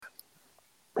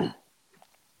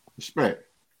Respect.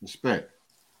 Respect.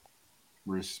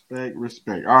 Respect.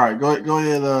 Respect. All right, go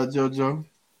ahead, JoJo.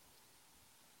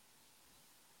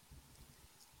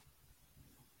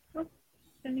 Oh,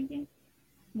 then again,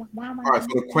 why am I All right, not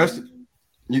so the question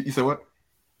listening? you said what?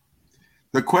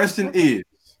 The question is,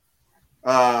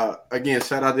 again,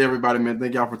 shout out to everybody, man.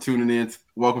 Thank y'all for tuning in.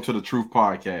 Welcome to the Truth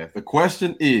Podcast. The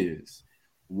question is,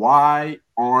 why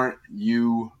aren't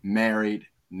you married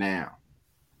now?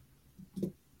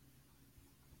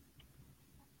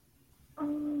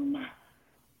 Um,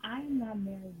 I'm not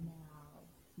married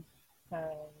now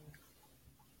because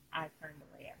I turned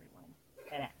away everyone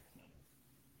that asked me.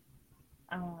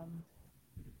 Um,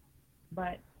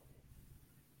 but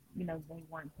they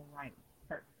weren't the right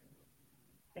person.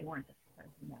 They weren't the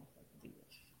person that I was supposed to be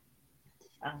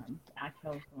with. I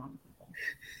chose the wrong people.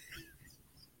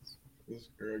 This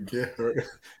girl get her.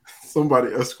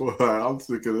 Somebody escort her. I'm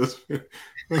sick of this.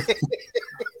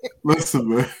 Listen,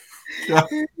 man. God,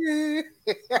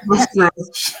 this girl,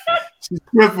 she's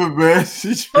tripping, man.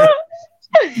 She's tripping.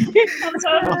 I'm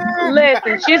sorry.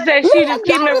 Listen, she said she just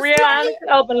keeping it real honest and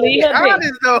open. Leave her be.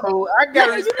 Honest though, I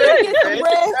gotta You need respect to it, get some man.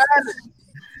 rest.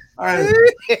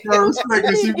 Hey, yeah, respect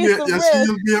it. You She need to get some yeah, she rest.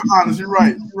 is being honest. You're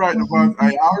right. You're right, Devon.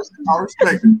 Hey, I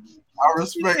respect it. I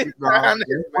respect it, dog. Honest,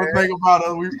 That's one man. thing about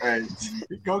us.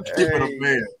 We go keep it a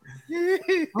man.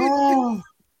 Oh,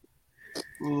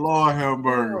 Lord have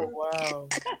mercy. Oh wow.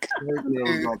 That girl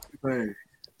was off the thing.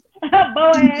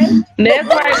 Boaz. That's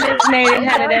right, Miss Nady.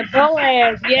 Honey, that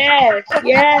Boaz. Yes,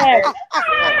 yes.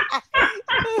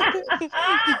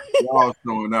 Y'all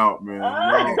showing out, man.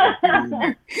 Y'all.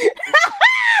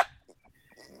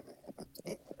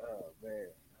 Oh man,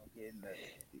 I'm getting that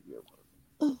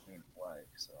wife,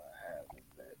 so I have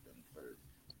that done first.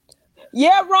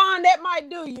 Yeah, Ron, that might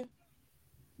do you.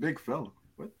 Big fella.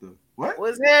 What the? What?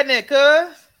 What's happening,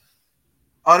 cuz?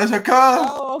 Oh, that's her cuz?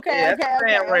 Oh, okay, Yeah, okay, that's a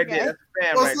fan okay, right there. okay. That's a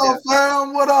fan right What's up, there.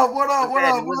 fam? What up? What up? What's What up?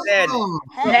 happening? What's What's happening?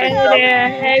 Hey, Hey fella. there.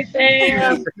 Hey,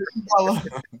 Sam.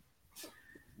 up?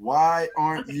 Why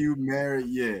aren't you married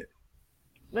yet?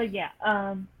 But yeah,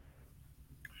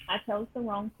 I chose the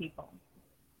wrong people.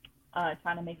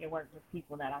 Trying to make it work with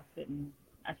people that I shouldn't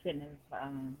have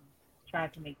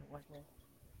tried to make it work with.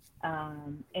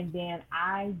 And then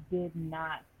I did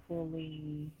not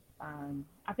fully.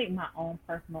 I think my own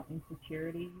personal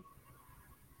insecurities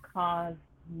caused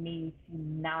me to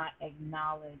not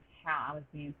acknowledge how I was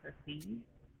being perceived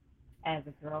as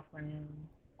a girlfriend,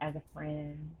 as a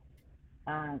friend,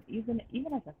 even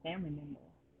as a family member.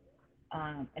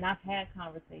 And I've had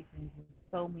conversations with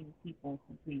so many people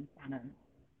since we kind of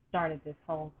started this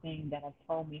whole thing that have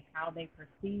told me how they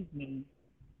perceive me,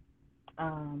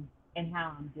 and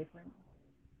how I'm different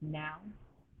now.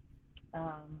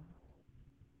 Um,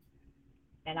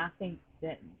 and I think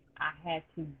that I had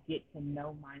to get to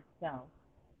know myself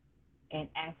and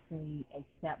actually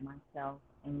accept myself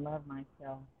and love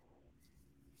myself,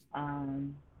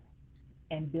 um,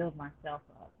 and build myself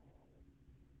up.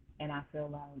 And I feel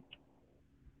like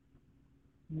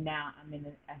now I'm in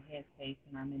a headspace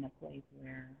and I'm in a place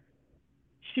where,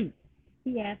 shoot,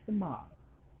 he asked the mom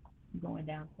going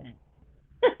down south.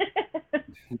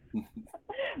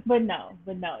 but no,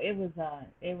 it was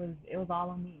all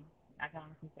on me. I can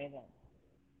honestly say that.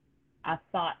 I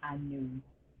thought I knew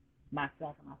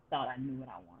myself and I thought I knew what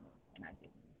I wanted and I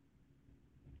didn't.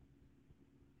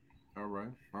 All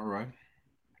right. All right.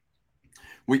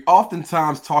 We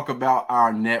oftentimes talk about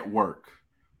our network.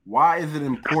 Why is it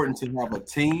important to have a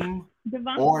team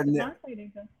or a net? Devontae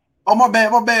didn't go. Oh, my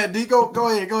bad. My bad. D, go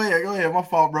ahead. Go ahead. Go ahead. My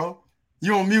fault, bro.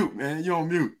 You on mute, man. You on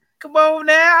mute. Come on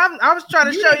now. I was trying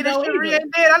to You show you didn't this go chivalry either.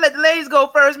 ain't dead. I let the ladies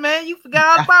go first, man. You forgot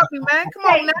all about me, man. Come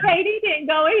on now. Katie didn't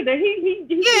go either. He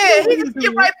Yeah, he continued just to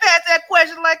skip do right past that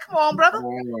question. Like, come on, brother.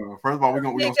 First of all, we're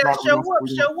Yeah, gonna gotta start show up,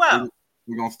 show out.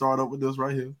 we're gonna start up with this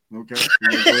right here. Okay.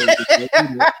 We're gonna go ahead and get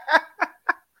through that.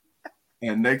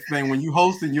 And next thing, when you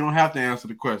hosting, you don't have to answer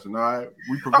the question. All right.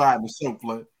 We provide the show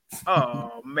play.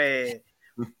 Oh man.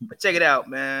 But check it out,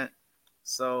 man.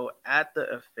 So after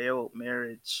a failed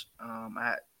marriage,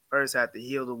 I first had to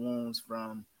heal the wounds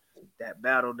from that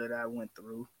battle that I went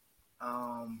through.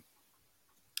 Um,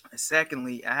 and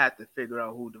secondly, I had to figure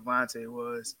out who Devontae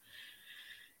was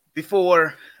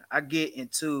before I get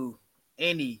into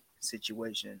any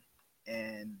situation.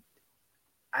 And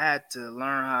I had to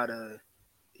learn how to,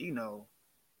 you know,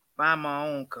 find my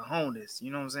own cojones.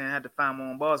 You know what I'm saying? I had to find my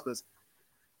own boss because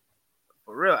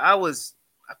for real, I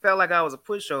felt like I was a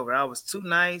pushover. I was too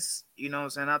nice. You know what I'm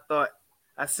saying? I thought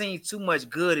I seen too much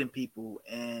good in people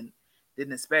and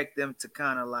didn't expect them to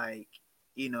kind of like,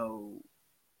 you know,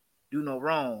 do no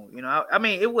wrong. I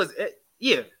mean,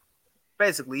 yeah,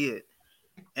 basically it.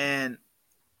 and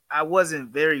I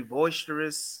wasn't very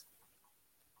boisterous,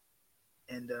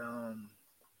 and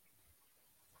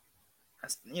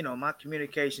my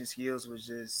communication skills was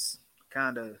just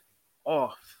kind of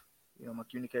off. My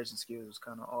communication skills was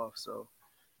kind of off. So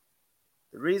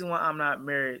the reason why I'm not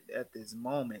married at this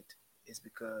moment is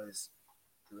because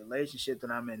the relationship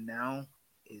that I'm in now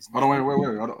is. Hold on, wait.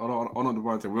 Hold on,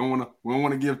 Devontae. We don't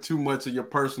want to give too much of your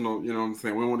personal. You know what I'm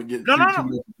saying? We don't want to get too much of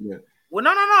that. Well,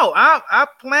 no. I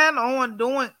plan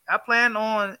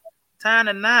on tying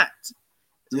a knot.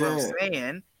 That's what I'm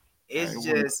saying. It's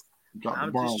just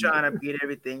I'm just trying to get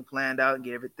everything planned out and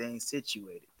get everything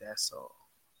situated. That's all.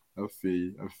 I feel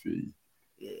you.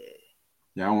 Yeah.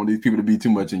 Yeah, I don't want these people to be too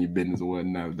much in your business or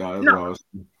whatnot, dog. That's all.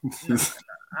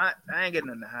 I ain't getting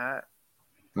nothing to hide.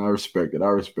 I respect it.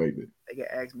 They can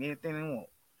ask me anything they want.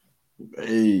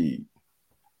 Hey,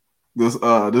 this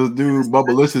dude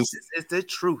Bubblicious. It's the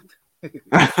truth.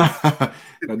 that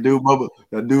dude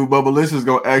Bubblicious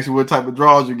gonna ask you what type of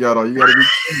draws you got on. You gotta be.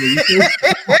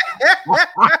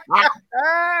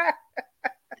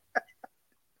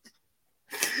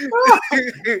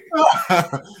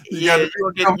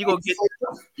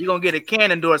 You're gonna get a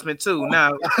can endorsement too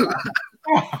now.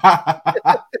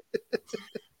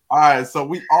 All right, so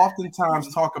we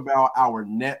oftentimes talk about our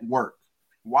network.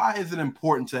 Why is it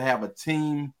important to have a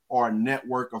team or a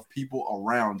network of people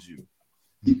around you?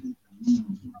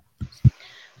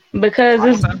 Because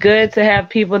it's good to have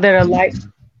people that are like.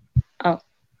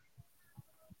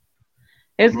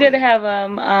 It's good to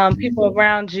have people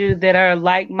around you that are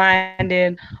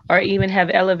like-minded or even have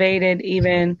elevated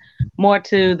even more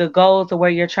to the goals of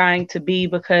where you're trying to be,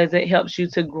 because it helps you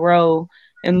to grow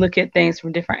and look at things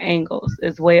from different angles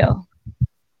as well.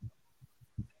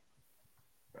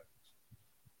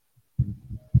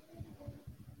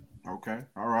 Okay.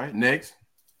 All right. Next.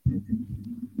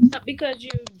 Because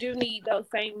you do need those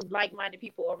same like-minded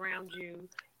people around you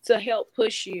to help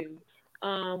push you.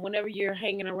 Whenever you're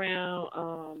hanging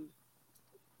around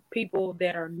people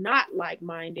that are not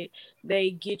like-minded, they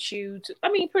get you to,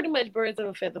 pretty much birds of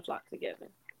a feather flock together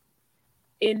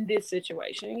in this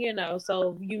situation,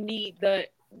 so you need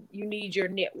your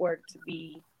network to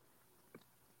be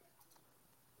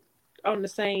on the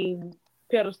same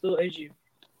pedestal as you.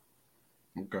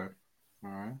 Okay. All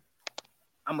right.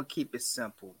 I'm gonna keep it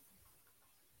simple.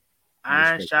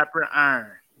 Iron sharper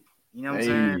iron. You know what I'm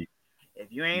saying?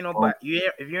 If you ain't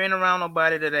around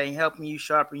nobody that ain't helping you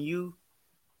sharpen you,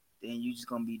 then you just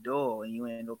gonna be dull and you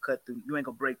ain't gonna cut through. You ain't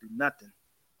gonna break through nothing.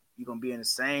 You're gonna be in the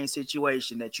same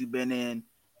situation that you've been in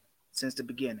since the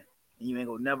beginning, and you ain't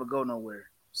gonna never go nowhere.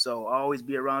 So always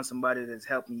be around somebody that's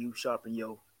helping you sharpen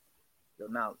your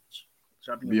knowledge.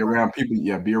 Be around people.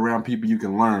 Yeah, be around people you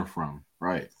can learn from.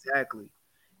 Right. Exactly.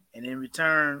 And in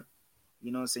return,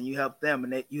 you know what I'm saying, you help them,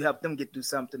 and you help them get through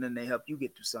something, and they help you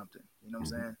get through something. You know what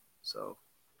I'm saying? So,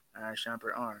 iron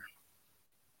sharper iron.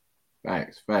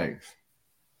 Facts.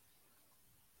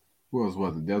 Who else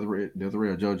was it? Desiree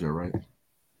or JoJo, right?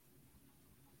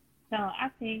 So I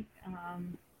think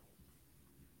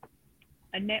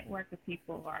a network of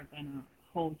people are gonna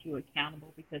hold you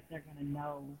accountable because they're gonna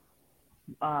know,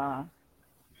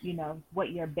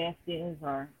 what your best is,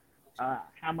 or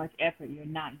how much effort you're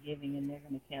not giving, and they're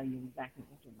gonna tell you exactly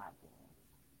what you're not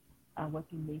doing, what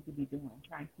you need to be doing,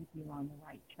 try and keep you on the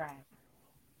right track.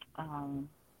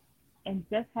 And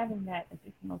just having that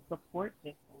additional support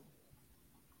system,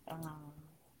 um,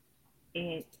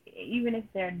 even if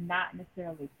they're not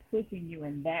necessarily pushing you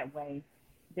in that way,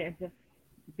 they're just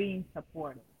being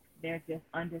supportive. They're just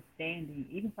understanding.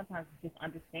 Even sometimes just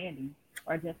understanding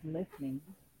or just listening.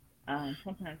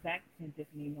 Sometimes that can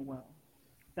just mean the world.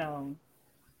 So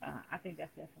I think that's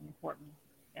definitely important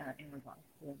in regards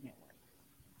to the network.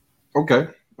 Okay.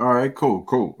 All right. Cool.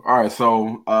 All right.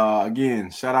 So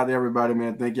again, shout out to everybody,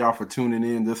 man. Thank y'all for tuning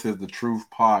in. This is the Truth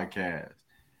Podcast.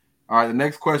 All right. The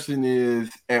next question is: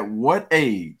 at what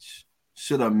age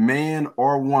should a man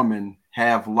or woman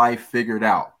have life figured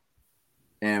out,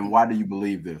 and why do you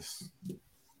believe this?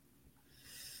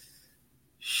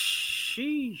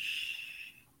 Sheesh.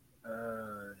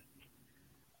 I'm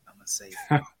gonna say,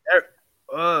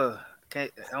 okay.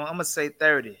 I'm gonna say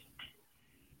 30.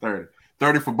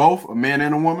 30 for both a man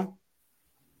and a woman.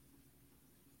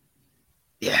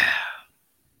 Yeah.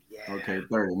 Okay,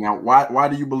 30. Now, why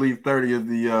do you believe 30 is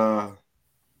the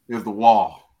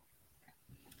wall?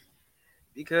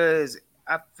 Because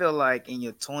I feel like in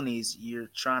your 20s you're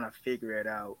trying to figure it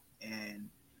out, and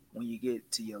when you get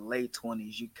to your late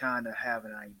 20s you kind of have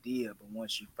an idea, but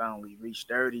once you finally reach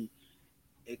 30,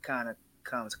 it kind of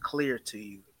comes clear to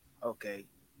you. Okay,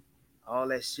 all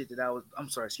that shit that I'm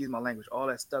sorry, excuse my language, all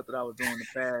that stuff that I was doing in the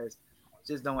past,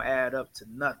 just don't add up to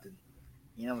nothing.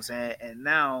 You know what I'm saying? And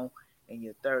now in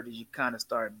your 30s, you kind of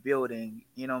start building.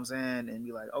 You know what I'm saying? And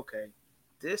be like, okay,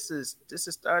 this is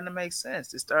starting to make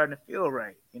sense. It's starting to feel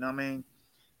right. You know what I mean?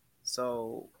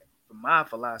 So, for my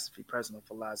philosophy, personal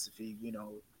philosophy,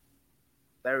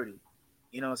 30.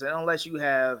 You know what I'm saying? Unless you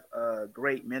have a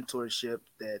great mentorship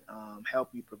that help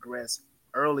you progress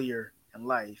earlier in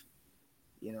life.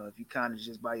 If you kind of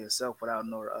just by yourself without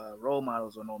no role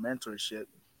models or no mentorship,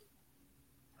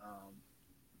 um,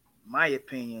 my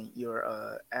opinion,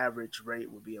 your average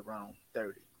rate would be around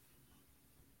 30.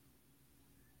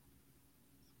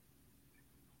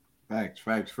 Facts.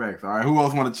 All right, who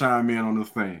else want to chime in on this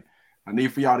thing? I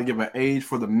need for y'all to give an age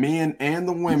for the men and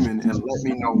the women and let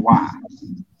me know why.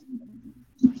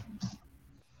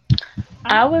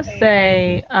 I would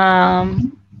say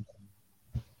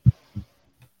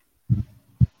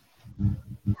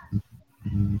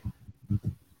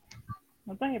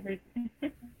Well, go ahead, Bruce.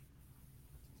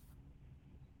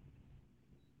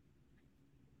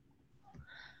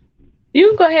 you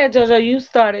can go ahead, Jojo. You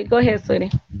started. Go ahead,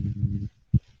 sweetie.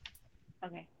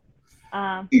 Okay.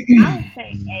 I would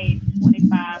say age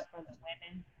 25 for the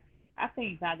women. I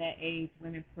think by that age,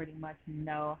 women pretty much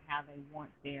know how they want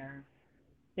their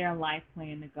life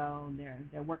plan to go.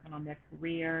 They're working on their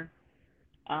career,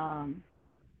 um,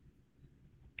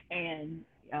 and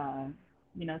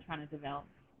trying to develop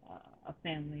a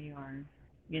family or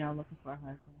looking for a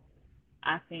husband.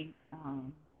 I think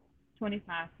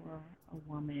 25 for a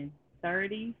woman,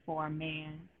 30 for a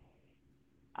man.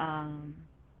 Um,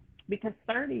 because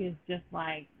 30 is just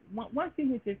like once you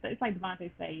hit this, it's like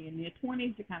Devontae say, in your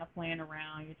 20s you're kind of playing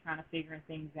around, you're trying to figure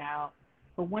things out.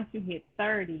 But once you hit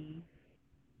 30,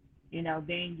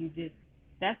 then you just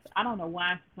I don't know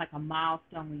why it's just like a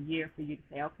milestone year for you to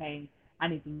say, okay, I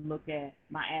need to look at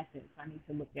my assets, I need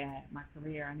to look at my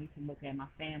career, I need to look at my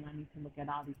family, I need to look at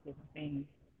all these different things.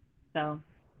 So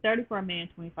 30 for a man,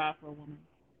 25 for a woman.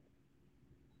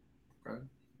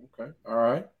 Okay. All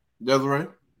right. Desiree?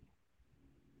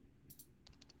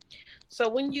 So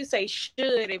when you say should,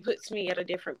 it puts me at a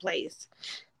different place.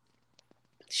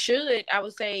 Should, I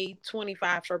would say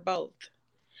 25 for both.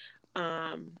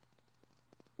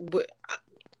 But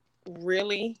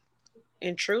really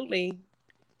and truly,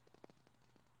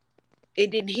 it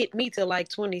didn't hit me till like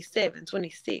 27,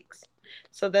 26.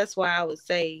 So that's why I would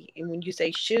say, and when you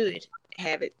say should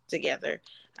have it together,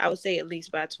 I would say at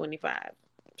least by 25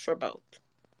 for both.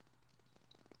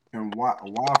 And why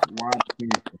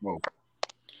for both?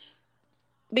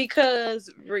 Because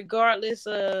regardless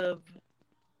of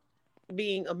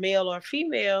being a male or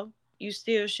female, you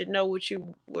still should know what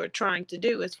you were trying to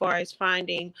do as far as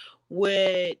finding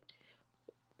what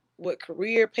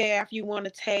career path you want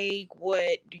to take,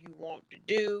 what do you want to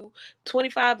do.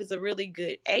 25 is a really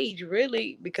good age,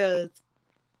 really, because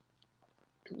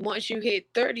once you hit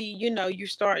 30, you're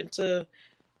starting to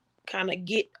kind of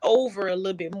get over a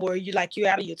little bit more. You're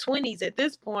out of your 20s at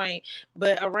this point,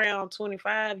 but around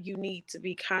 25, you need to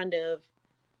be kind of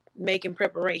making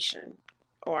preparation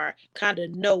or kind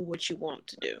of know what you want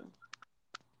to do.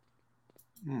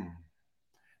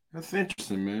 That's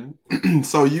interesting, man.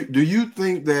 So do you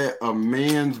think that a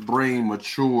man's brain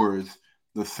matures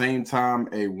the same time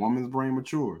a woman's brain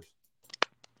matures?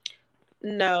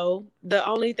 No. The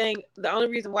only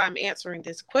reason why I'm answering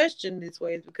this question this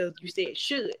way is because you said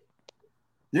should.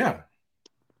 Yeah.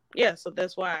 Yeah, so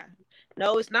that's why.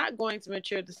 No, it's not going to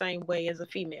mature the same way as a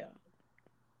female.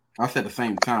 I said the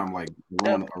same time, like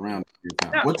around the same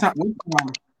time. No. What time?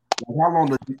 How long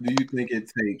do you think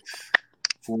it takes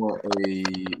for a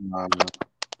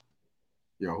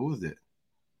who is it?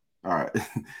 All right.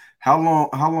 How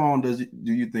long do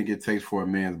you think it takes for a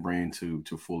man's brain to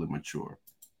fully mature?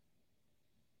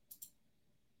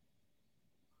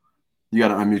 You got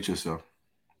to unmute yourself.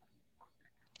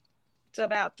 It's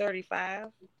about 35.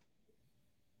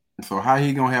 So how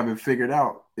he gonna have it figured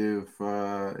out if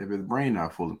his brain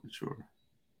not fully mature?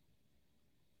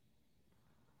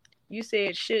 You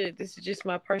said should. This is just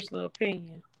my personal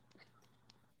opinion.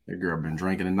 That girl been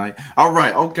drinking tonight. All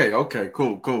right. Okay.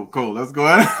 Cool. Let's go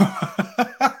ahead.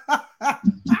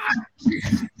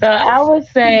 So I would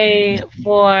say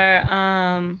for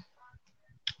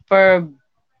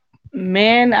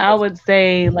men, I would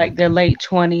say like their late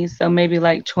 20s, so maybe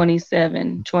like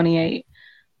 27, 28.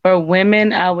 For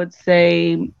women, I would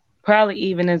say probably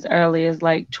even as early as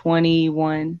like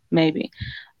 21, maybe.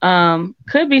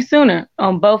 Could be sooner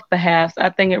on both behalves. I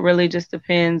think it really just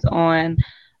depends on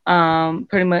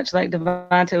pretty much like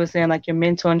Devontae was saying, like your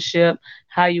mentorship,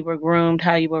 how you were groomed,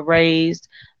 how you were raised.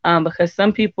 Because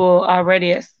some people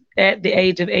already at the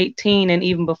age of 18 and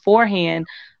even beforehand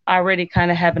already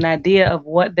kind of have an idea of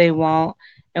what they want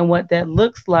and what that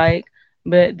looks like,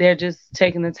 but they're just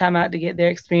taking the time out to get their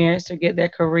experience or get their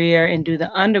career and do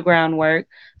the underground work.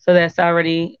 So that's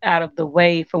already out of the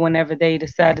way for whenever they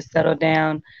decide to settle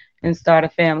down and start a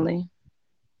family.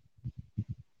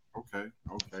 Okay.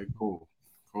 Cool.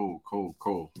 All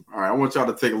right. I want y'all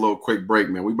to take a little quick break,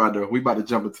 man. We about to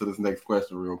jump into this next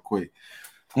question real quick.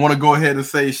 I want to go ahead and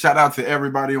say shout out to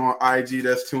everybody on IG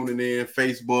that's tuning in,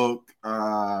 Facebook.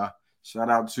 Shout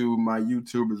out to my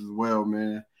YouTubers as well,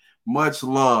 man. Much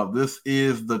love. This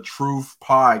is the Truth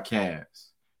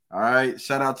Podcast. All right.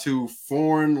 Shout out to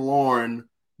Foreign Lauren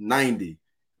 90.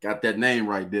 Got that name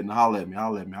right, didn't I? Holla at me.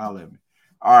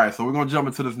 All right. So we're gonna jump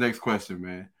into this next question,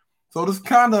 man. So this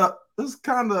kind of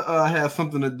has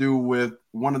something to do with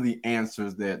one of the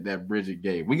answers that Bridget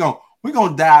gave. We're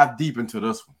gonna dive deep into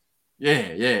this one.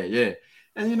 Yeah.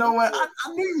 And you know what? I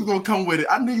knew you was gonna come with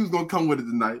it.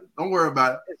 Tonight. Don't worry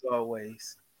about it. As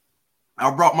always. I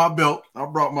brought my belt.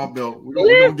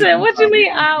 Listen, what you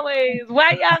mean always?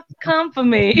 Why y'all come for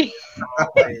me?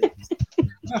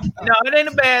 No, it ain't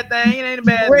a bad thing.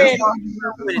 Ready.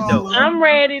 I'm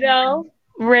ready though.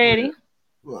 Ready.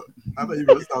 Look, I thought you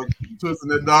were gonna start twisting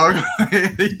that dog.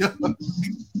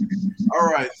 All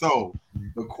right, so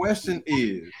the question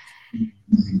is,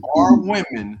 are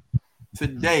women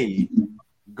today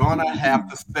gonna have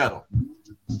to settle?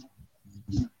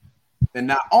 And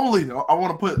not only, I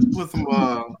want to put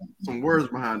some words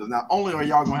behind it. Not only are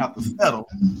y'all gonna have to settle,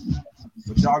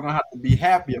 but y'all gonna have to be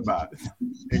happy about it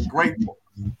and grateful.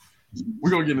 We're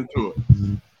gonna get into it.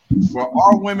 Well,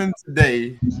 are women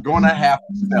today gonna have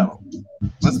to settle?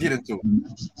 Let's get into it.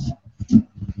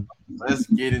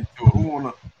 Who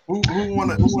wanna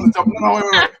jump? No, wait.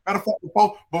 Matter of fact,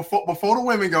 before the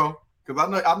women go, because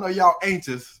I know y'all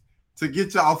anxious to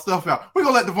get y'all stuff out. We're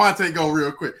gonna let Devontae go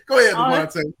real quick. Go ahead,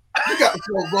 Devontae. You got the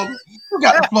flow, brother. You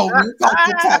got the flow, man. Talk.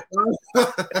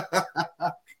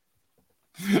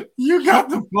 You got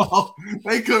the flow.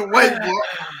 They couldn't wait, boy.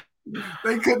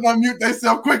 They couldn't unmute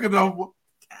themselves quick enough, boy.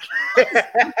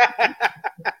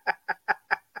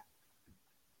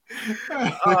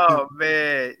 Oh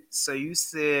man. So you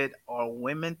said, are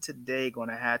women today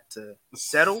gonna have to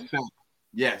settle?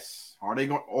 Yes.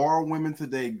 Are women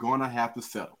today gonna have to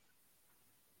settle?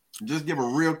 Just give a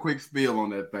real quick spiel on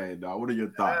that thing, dog. What are your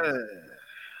thoughts?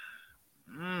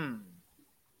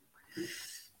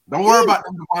 Don't worry about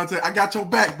them, Devontae. I got your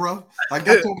back, bro. I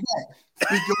got your back.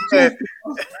 Speak your truth.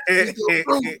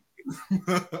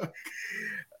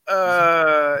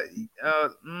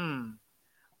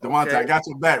 Devontae, okay. I got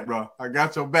your back, bro. I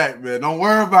got your back, man. Don't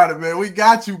worry about it, man. We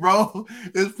got you, bro.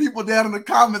 There's people down in the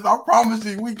comments. I promise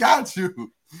you, we got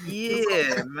you.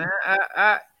 Yeah, man.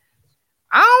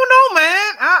 I don't know,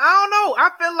 man. I don't know. I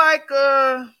feel like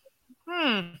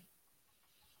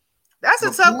that's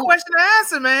a tough question to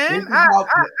answer, man.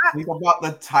 Think about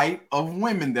the type of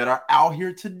women that are out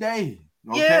here today.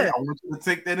 Okay, yeah. I want you to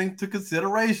take that into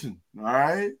consideration. All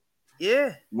right.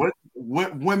 Yeah. What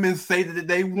women say that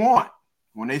they want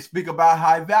when they speak about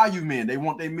high value men, they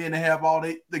want their men to have all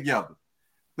they together.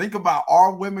 Think about,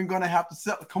 are women gonna have to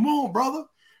settle? Come on, brother.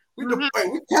 We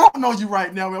counting on you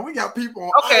right now, man. We got people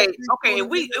on. Okay. If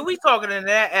we talking in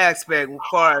that aspect as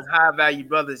far as high value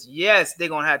brothers, yes, they're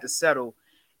gonna have to settle.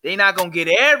 They're not gonna get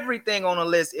everything on the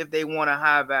list if they want a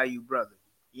high value brother.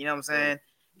 You know what I'm saying?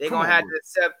 They're gonna have to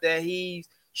accept that he's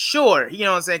short. You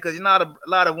know what I'm saying? Because not a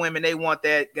lot of women, they want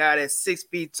that guy that's 6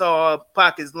 feet tall,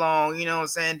 pockets long. You know what I'm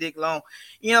saying? Dick long.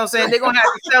 You know what I'm saying? They're gonna have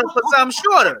to settle for something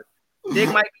shorter. Dick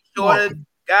might be shorter.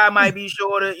 Guy might be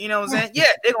shorter. You know what I'm saying? Yeah,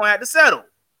 they're gonna have to settle.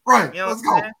 Right. You know what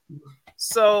I'm saying?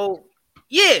 So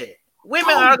yeah,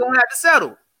 women are gonna have to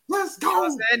settle. Let's go. You know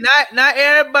what I'm saying? Not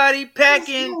everybody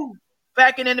packing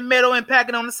in the middle and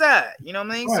packing on the side. You know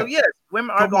what I mean? Right. So yes, women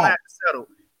are gonna have to settle.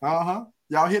 Uh-huh.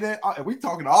 Y'all hear that? We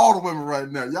talking to all the women right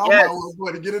now. Y'all might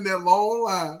want to get in that long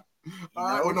line. All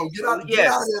right. Or no, get out of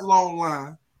that long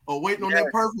line. Or waiting on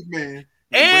that perfect man.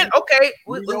 And okay,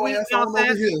 we you know what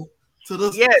I'm saying?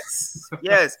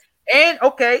 Yes. And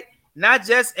okay. Not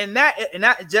just in that,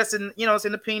 not just in, you know, it's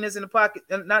in the penis, in the pocket,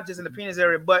 not just in the penis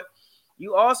area, but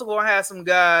you also gonna have some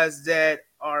guys that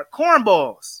are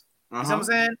cornballs. You know what I'm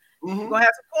saying? Mm-hmm. You're gonna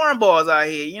have some cornballs out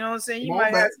here. You know what I'm saying? You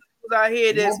might have some people out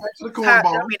here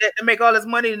that make all this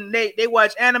money and they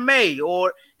watch anime,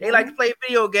 or they like to play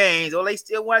video games, or they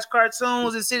still watch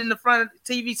cartoons and sit in the front of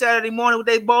the TV Saturday morning with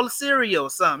their bowl of cereal or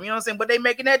something. You know what I'm saying? But they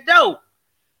making that dough.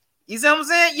 You see what I'm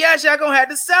saying? Yes, y'all gonna have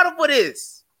to settle for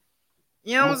this.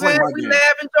 You know what I'm saying? We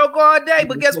laugh and joke all day,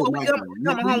 but guess what? We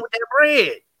coming home with that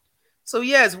bread. So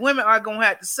yes, women are gonna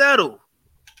have to settle.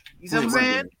 You see what I'm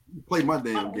saying? Play my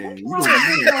damn game. What's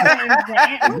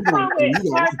wrong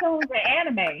with cartoons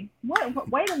and anime?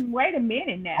 Wait a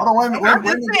minute now. Hold on, wait a I'm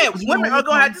minute. just saying, women are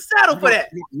gonna have to settle for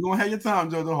that. You gonna have your time,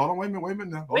 JoJo. Hold on, wait a minute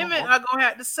now. Women are gonna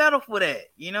have to settle for that.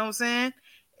 You know what I'm saying?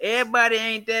 Everybody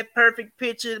ain't that perfect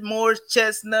picture. Morris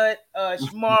Chestnut,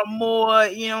 Shamar Moore.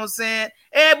 You know what I'm saying?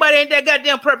 Everybody ain't that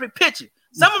goddamn perfect picture.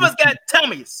 Some of us got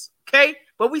tummies, okay,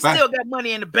 but we still got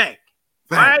money in the bank.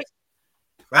 All right.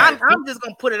 I'm just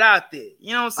gonna put it out there.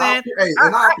 You know what I'm saying?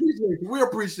 I appreciate you. We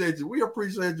appreciate you. We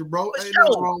appreciate you, bro. Ain't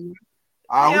nothing wrong with it.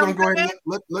 All right, we're gonna go ahead and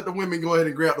let the women go ahead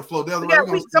and grab the floor. Some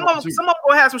of them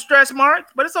will have some stretch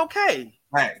marks, but it's okay.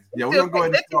 Right. Yeah, we're gonna go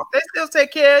ahead and start. They still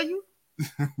take care of you.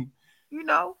 You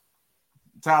know.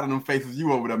 Tired of them faces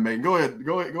you over there making. Go ahead,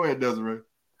 Desiree.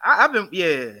 I've been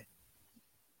yeah,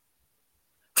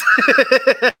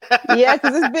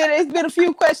 because it's been a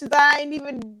few questions I ain't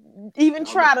even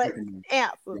try to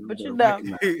answer, but you know.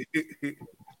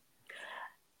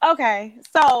 Okay,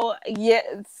 so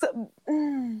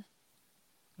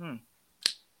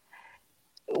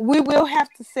we will have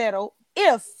to settle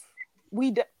if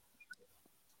we do.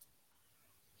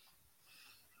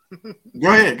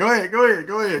 Go ahead.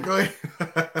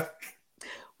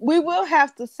 We will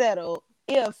have to settle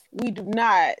if we do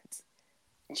not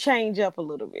change up a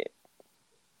little bit.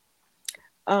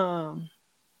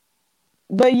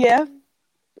 But yeah,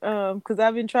 because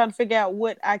I've been trying to figure out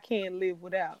what I can't live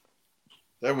without.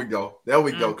 There we go.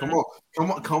 Come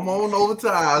on over to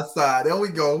our side. There we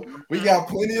go. We got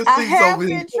plenty of seats over here. I have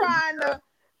been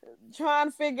trying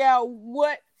to figure out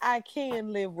what I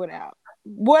can live without.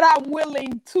 What I'm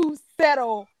willing to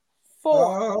settle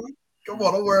for. Come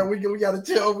on, don't worry. We got to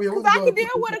chill over here. Because I can deal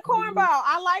with a cornball.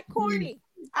 I like corny.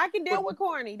 I can deal with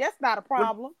corny. That's not a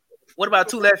problem. What about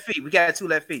 2 left feet? We got 2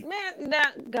 left feet. Man,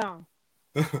 that gone.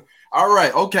 All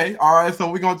right. Okay. All right. So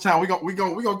we're gonna chime. We're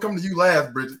gonna come to you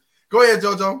last, Bridget. Go ahead,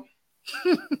 JoJo.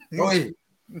 Go ahead.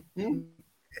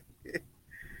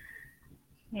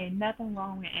 Ain't nothing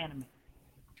wrong with anime.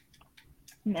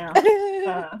 No.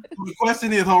 The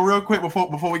question is, real quick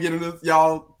before we get into this,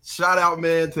 y'all, shout out,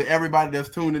 man, to everybody that's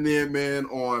tuning in, man,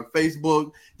 on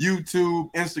Facebook,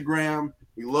 YouTube, Instagram.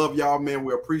 We love y'all, man.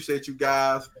 We appreciate you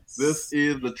guys. This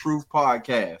is the Truth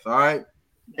Podcast, all right?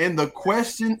 And the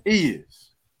question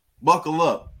is, buckle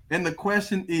up. And the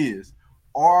question is,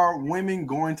 are women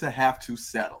going to have to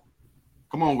settle?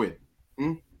 Come on with it.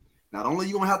 Not only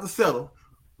you going to have to settle,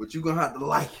 but you're going to have to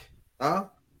like it. Huh?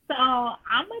 So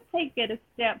I'm going to take it a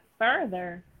step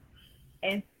further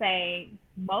and say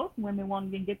most women won't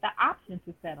even get the option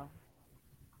to settle.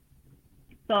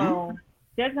 So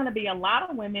there's going to be a lot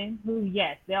of women who,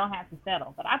 yes, they'll have to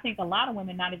settle. But I think a lot of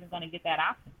women not even going to get that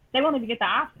option. They won't even get the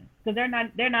option because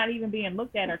they're not even being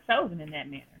looked at or chosen in that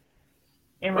manner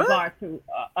in regard to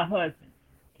a husband.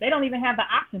 They don't even have the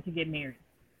option to get married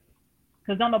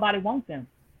because don't nobody want them.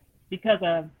 Because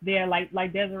of their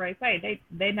like Desiree say,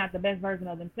 they not the best version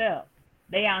of themselves.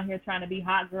 They out here trying to be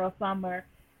hot girl summer,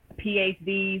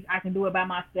 PhDs. I can do it by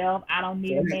myself. I don't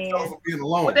need a man.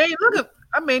 But they ain't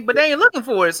looking. But they ain't looking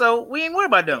for it, so we ain't worried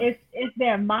about them. It's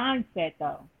their mindset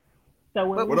though. So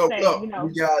when we say,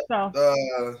 we got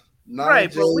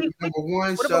right, bro. Number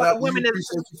one, shout out to you.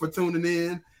 Appreciate you for tuning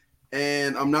in.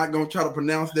 And I'm not gonna try to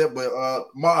pronounce that, but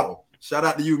model. Shout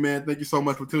out to you, man. Thank you so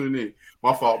much for tuning in.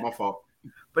 My fault.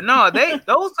 But no,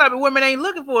 those type of women ain't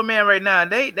looking for a man right now.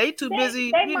 They too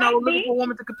busy, looking for a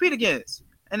woman to compete against.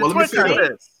 And let me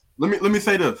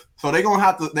say this. So they're gonna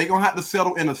have to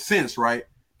settle in a sense, right?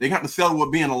 They got to settle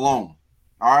with being alone.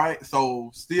 All right.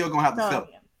 So still gonna have to settle.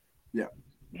 Yeah.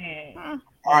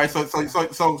 All right. So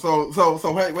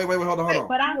hey, wait, hold on.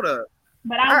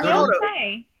 But I will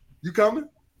say. You coming?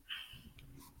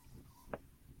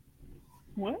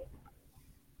 What?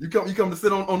 You come to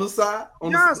sit on the side?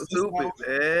 You're stupid,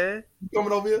 man. You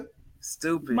coming over here?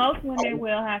 Stupid. Most women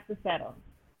will have to settle.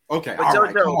 Okay, but all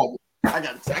right, come on. I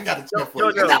got to check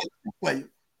for you.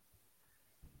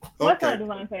 What's up,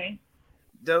 Devontae?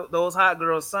 Those hot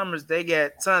girl summers, they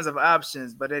get tons of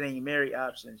options, but it ain't married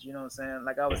options. You know what I'm saying?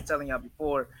 Like I was telling y'all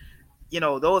before,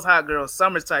 those hot girl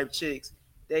summers type chicks,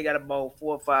 they got about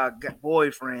 4 or 5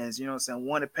 boyfriends. You know what I'm saying?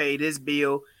 Want to pay this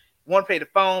bill. Want to pay the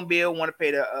phone bill, want to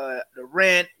pay the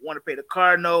rent, want to pay the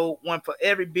car note, one for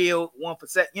every bill, one for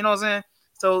set. You know what I'm saying?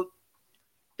 So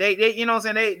they you know what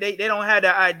I'm saying? They don't have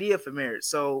that idea for marriage.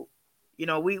 So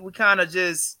we kind of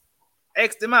just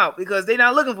X them out because they're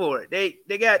not looking for it. They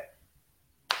got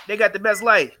the best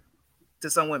life to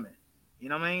some women. You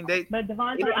know what I mean? But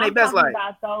Devontae, I'm talking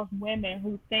about those women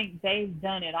who think they've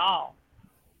done it all.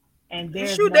 And they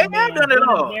have done it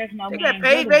all. They got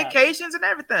paid vacations and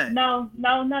everything. No.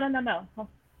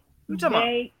 You talking about?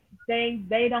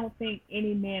 they don't think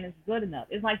any man is good enough.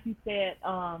 It's like you said,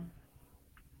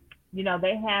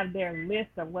 they have their list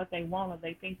of what they want, or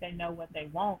they think they know what they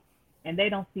want, and they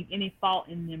don't see any fault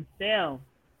in themselves.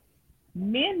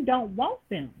 Men don't want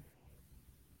them.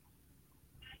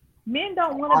 Men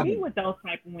don't want to be with those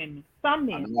type of women. Some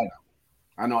men.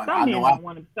 I know. Some men don't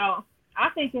want them. So I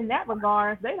think in that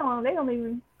regard, they don't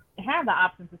even have the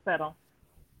option to settle.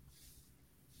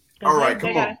 All right,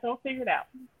 they got it so figured out.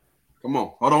 Come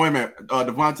on. Hold on, wait a minute.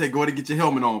 Devontae, go ahead and get your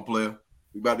helmet on, player.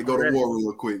 We about to go to war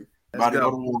real quick. Let's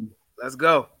go. Let's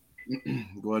go.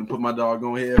 Go ahead and put my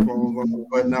doggone headphones on,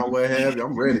 button out, what have you.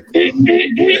 I'm ready.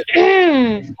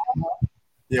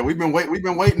 Yeah, we've been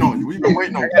waiting on you. We've been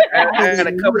waiting on you. I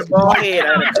gotta cover the ball head.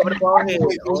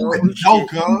 Oh,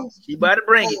 cuz. You about to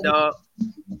bring it, dog.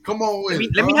 Come on with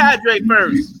it. Let me hydrate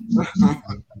first.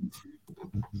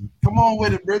 Come on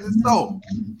with it, Bridget. So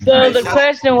the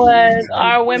question was,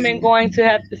 are women going to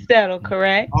have to settle,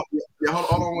 correct? Yeah,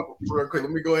 hold on real quick.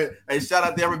 Let me go ahead. Hey, shout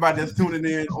out to everybody that's tuning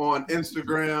in on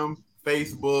Instagram,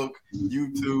 Facebook,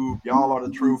 YouTube. Y'all are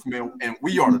the truth, man. And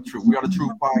we are the truth. We are the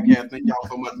truth podcast. Thank y'all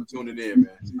so much for tuning in,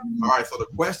 man. All right, so the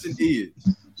question is,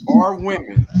 are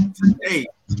women today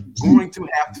going to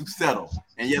have to settle?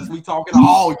 And yes, we talking to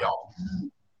all y'all.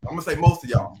 I'm gonna say most of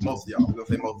y'all. I'm gonna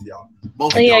say most of y'all.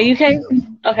 Yeah, you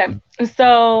can. Okay,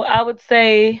 so I would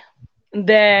say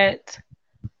that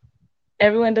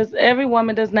every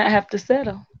woman does not have to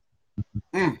settle.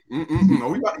 No,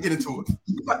 we about to get into it.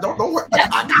 Don't worry.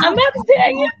 I'm about to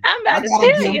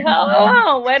tell you. Hold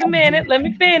on. Wait a minute. Let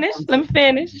me finish.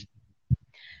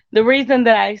 The reason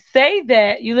that I say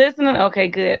that, you listening? Okay,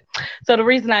 good. So the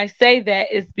reason I say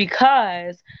that is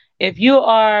because if you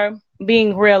are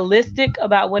being realistic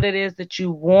about what it is that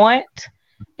you want,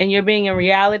 and you're being in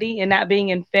reality and not being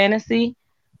in fantasy,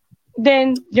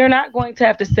 then you're not going to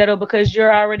have to settle, because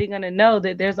you're already going to know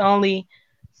that there's only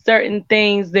certain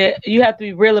things that you have to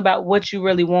be real about what you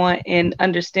really want, and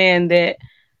understand that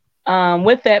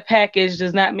with that package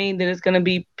does not mean that it's going to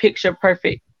be picture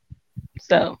perfect.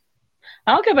 So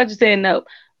I don't care about you saying no.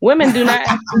 Women do not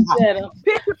have to settle.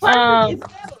 Picture perfect.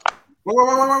 Wait.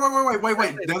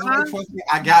 Trust me.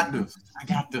 I got this.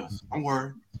 Don't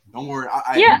worry.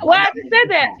 I just said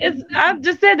that. I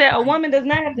just said that a woman does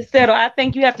not have to settle. I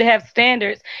think you have to have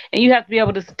standards, and you have to be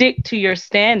able to stick to your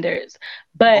standards.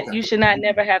 But you should not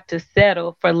never have to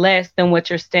settle for less than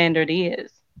what your standard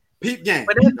is. Peep game.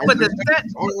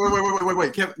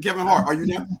 Wait. Kevin Hart, are you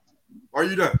done?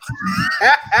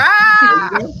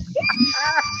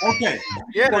 Okay.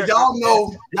 Yeah.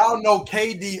 So y'all know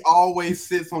KD always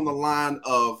sits on the line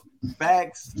of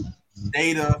facts,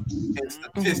 data, and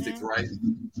statistics, right?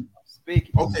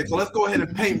 Speaking. Okay, so let's go ahead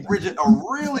and paint Bridget a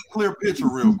really clear picture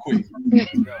real quick. When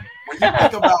you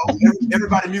think about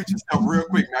everybody mute yourself real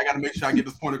quick. Now I gotta make sure I get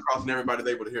this point across and everybody's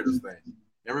able to hear this thing.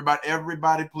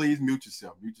 Everybody please mute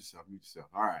yourself.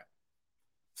 All right.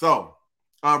 So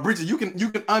Bridget, you can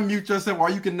unmute yourself,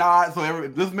 or you can nod, so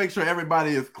just make sure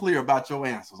everybody is clear about your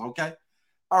answers, okay?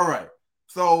 All right.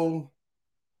 So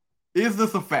is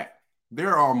this a fact?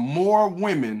 There are more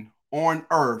women on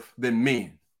earth than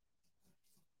men.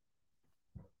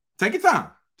 Take your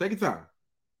time.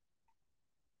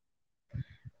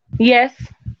 Yes.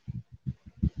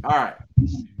 All right.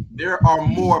 There are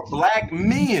more black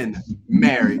men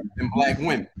married than black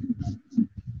women.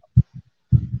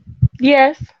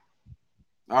 Yes.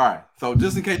 All right. So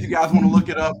just in case you guys want to look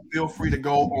it up, feel free to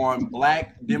go on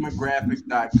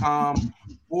blackdemographics.com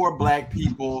for black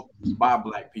people by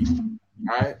black people.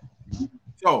 All right.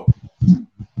 So,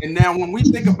 and now when we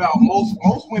think about most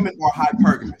women are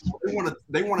hypergamous.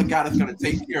 They want a guy that's going to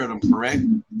take care of them, correct?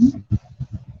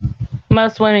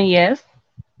 Most women, yes.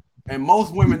 And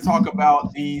most women talk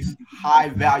about these high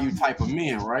value type of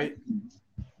men, right?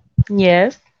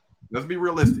 Yes. Let's be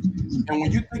realistic. And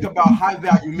when you think about high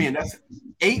value men, that's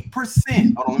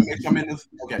 8%. Hold on, let me make sure I'm in this.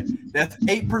 Okay, that's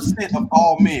 8% of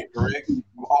all men, correct?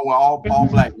 All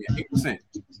black men, 8%.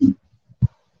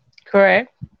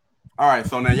 Correct. All right,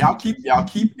 so now y'all keep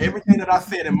everything that I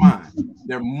said in mind.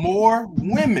 There are more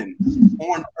women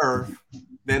on earth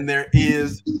than there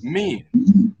is men.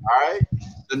 All right.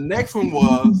 The next one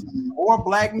was more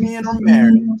black men are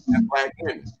married than black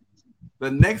women.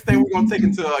 The next thing we're gonna take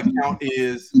into account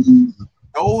is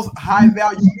those high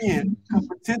value men could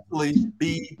potentially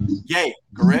be gay,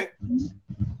 correct?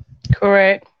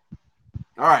 Correct.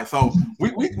 All right, so we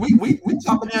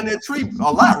chopping down that tree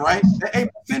a lot, right?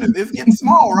 That 8% is getting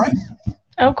small, right?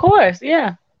 Of course,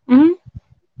 yeah. Mm-hmm.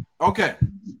 Okay.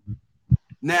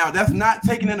 Now that's not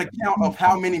taking into account of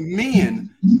how many men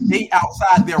date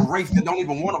outside their race that don't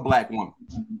even want a black woman.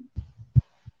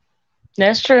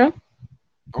 That's true.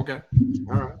 Okay.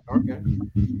 All right. Okay.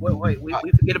 Wait, we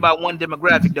forget about one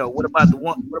demographic though. What about the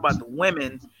one? What about the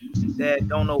women that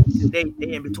don't know? They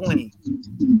in between.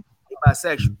 They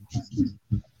bisexual.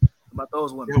 What about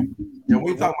those women? Yeah, yeah,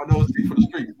 we talking about those people for the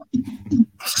street.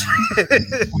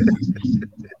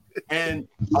 And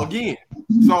again,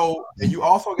 so and you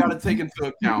also got to take into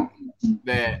account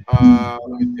that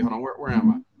let me see, hold on, where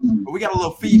am I? But we got a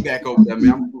little feedback over there,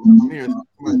 man. I'm hearing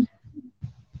something.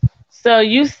 So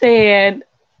you said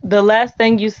the last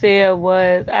thing you said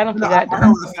was I don't No, forgot. I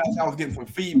heard what I was getting some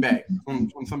feedback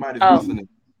from somebody Oh. listening.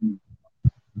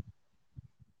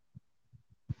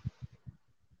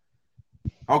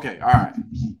 Okay, all right.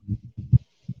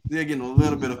 They're getting a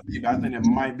little bit of feedback. I think it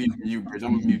might be from you, Bridge.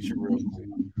 I'm gonna mute you real quick.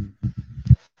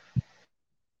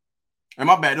 And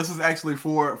my bad. This is actually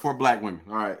for black women.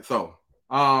 All right. So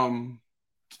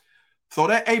so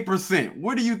that 8%,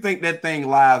 where do you think that thing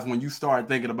lies when you start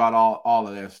thinking about all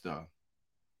of that stuff?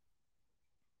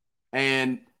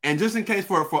 And just in case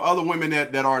for other women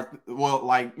that are, well,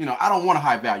 like, you know, I don't want a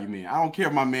high value man. I don't care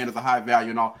if my man is a high value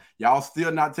and all. Y'all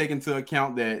still not take into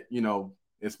account that, you know,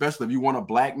 especially if you want a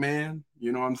black man,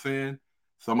 you know what I'm saying?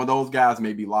 Some of those guys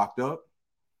may be locked up.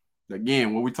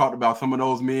 Again, when we talked about some of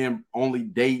those men only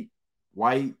date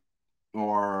white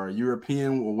or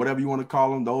European or whatever you want to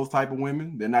call them, those type of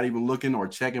women. They're not even looking or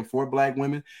checking for black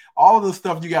women. All of the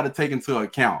stuff you got to take into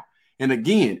account. And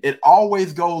again, it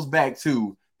always goes back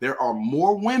to there are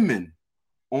more women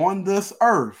on this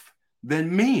earth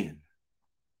than men.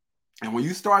 And when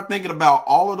you start thinking about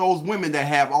all of those women that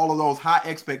have all of those high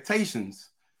expectations,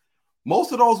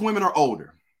 most of those women are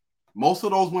older. Most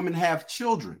of those women have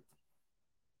children.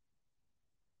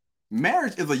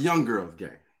 Marriage is a young girl's game,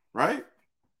 right?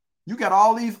 You got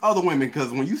all these other women,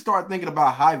 because when you start thinking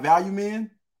about high value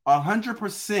men,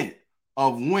 100%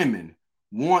 of women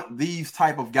want these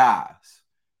type of guys.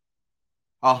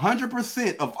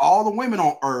 100% of all the women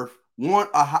on earth want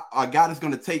a guy that's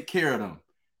going to take care of them.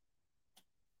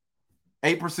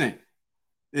 8%.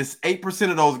 It's 8%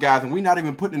 of those guys, and we're not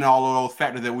even putting in all of those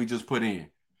factors that we just put in.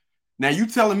 Now, you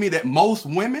telling me that most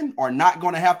women are not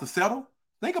going to have to settle?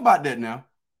 Think about that now.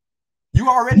 You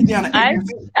already down to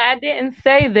 8%. I didn't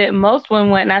say that most women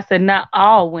went. I said not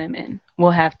all women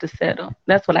will have to settle.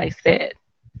 That's what I said.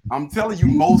 I'm telling you,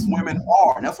 most women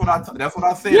are. That's what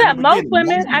I said. Yeah, most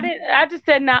women. I just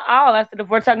said not all. I said if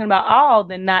we're talking about all,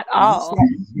 then not all.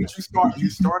 You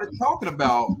started talking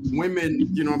about women,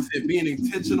 you know what I'm saying, being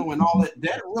intentional and all that.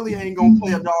 That really ain't gonna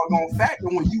play a doggone factor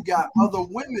when you got other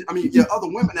women. I mean, other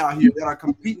women out here that are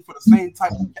competing for the same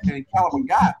type of and caliber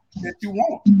guy that you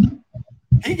want.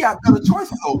 He got better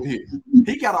choices over here.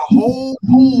 He got a whole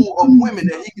pool of women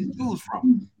that he can choose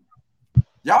from.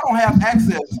 Y'all don't have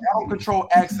access. Y'all don't control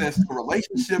access to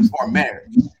relationships or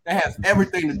marriage. That has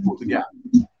everything to do with the guy.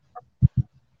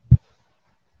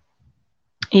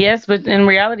 Yes, but in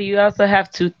reality, you also have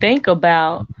to think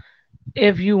about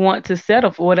if you want to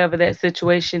settle for whatever that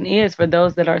situation is for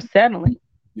those that are settling.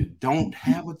 You don't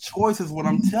have a choice, is what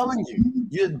I'm telling you.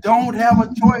 You don't have a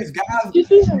choice, guys.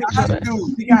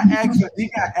 He got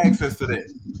access to that.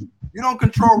 You don't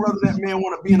control whether that man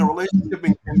want to be in a relationship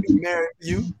and be married to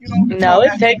you. You don't. No,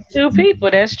 it takes two people.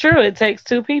 That's true. It takes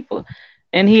two people,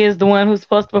 and he is the one who's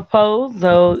supposed to propose.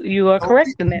 So you are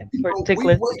correct in that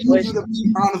particular situation. To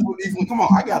be honest with these. Come on,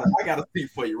 I got a speak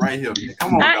for you right here.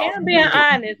 Come on, I am being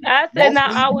honest. I said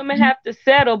not all women have to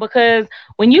settle, because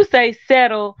when you say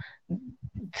settle,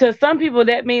 to some people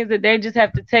that means that they just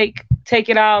have to take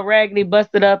it all raggedy,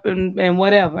 bust it up, and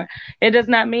whatever. It does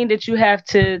not mean that you have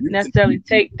to necessarily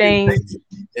take things.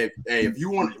 If you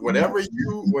want whatever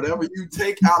you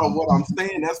take out of what I'm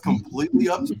saying, that's completely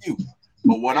up to you.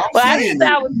 But what I'm saying, I didn't say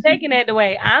I was taking it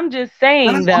away. I'm just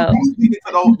saying though. I'm speaking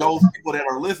to those people that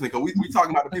are listening, because we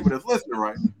talking about the people that's listening,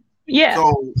 right? Yeah.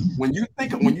 So when you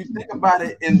think about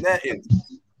it in that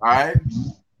instance, all right.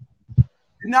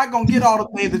 You're not going to get all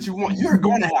the things that you want. You're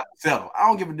going to have to settle. I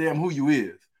don't give a damn who you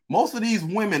is. Most of these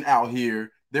women out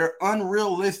here, they're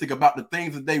unrealistic about the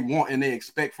things that they want and they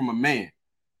expect from a man.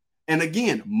 And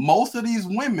again, most of these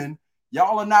women,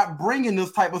 y'all are not bringing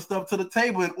this type of stuff to the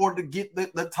table in order to get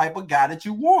the type of guy that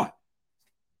you want.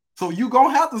 So you're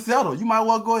going to have to settle. You might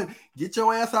well go ahead and get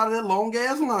your ass out of that long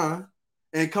ass line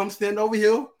and come stand over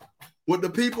here with the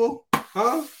people,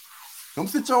 huh? Come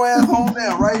sit your ass home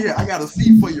down right here. I got a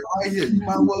seat for you right here. You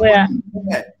might well go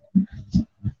back.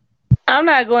 I'm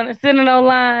not going to sit in no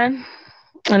line,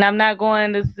 and I'm not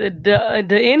going to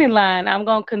any line. I'm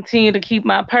going to continue to keep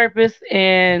my purpose,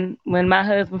 and when my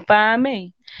husband find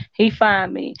me, he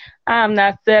find me. I'm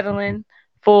not settling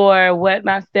for what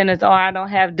my standards are. I don't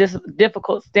have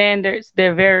difficult standards.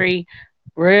 They're very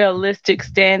realistic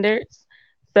standards.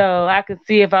 So I could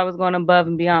see if I was going above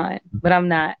and beyond, but I'm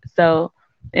not. So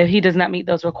if he does not meet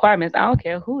those requirements, I don't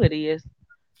care who it is.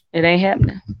 It ain't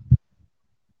happening.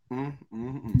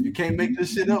 You can't make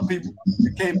this shit up, people.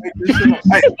 You can't make this shit up.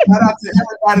 Hey, shout out to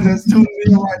everybody that's tuning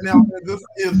in right now, man. This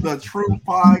is the Truth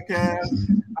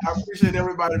Podcast. I appreciate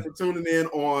everybody for tuning in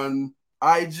on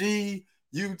IG,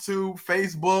 YouTube,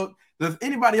 Facebook. Does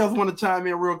anybody else want to chime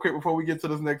in real quick before we get to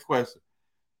this next question?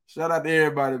 Shout out to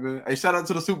everybody, man. Hey, shout out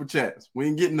to the super chats. We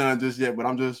ain't getting none just yet, but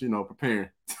I'm just, preparing.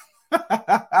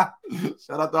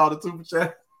 Shout out to all the super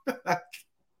chats.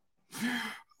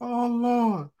 Oh,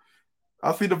 Lord.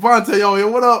 I see Devontae on here.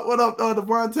 What up,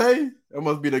 Devontae? That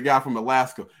must be the guy from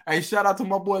Alaska. Hey, shout out to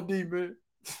my boy D, man.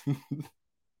 I'm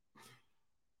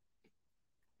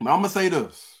gonna say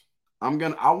this. I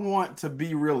want to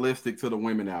be realistic to the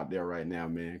women out there right now,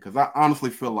 man, because I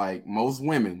honestly feel like most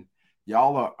women,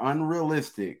 y'all are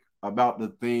unrealistic about the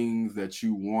things that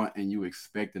you want and you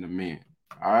expect in a man.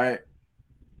 All right.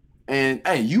 And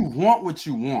hey, you want what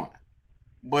you want,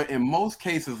 but in most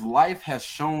cases, life has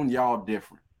shown y'all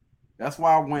different. That's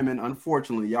why women,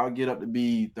 unfortunately, y'all get up to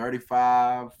be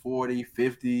 35, 40,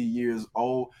 50 years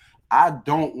old. I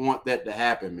don't want that to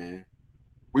happen, man.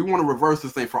 We want to reverse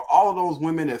this thing. For all of those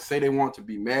women that say they want to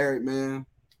be married, man,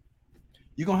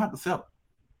 you're going to have to settle.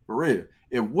 For real.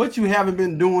 If what you haven't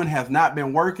been doing has not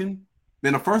been working,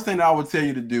 then the first thing that I would tell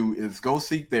you to do is go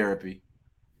seek therapy,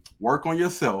 work on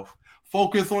yourself,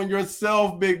 focus on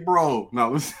yourself, big bro.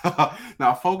 Now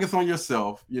focus on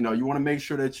yourself. You want to make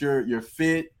sure that you're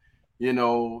fit, and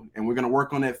we're going to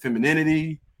work on that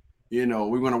femininity. We're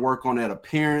going to work on that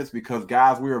appearance because,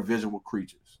 guys, we are visual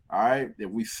creatures. All right. If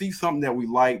we see something that we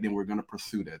like, then we're going to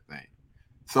pursue that thing.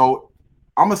 So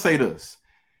I'm going to say this.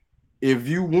 If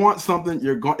you want something,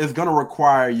 it's going to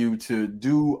require you to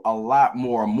do a lot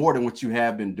more than what you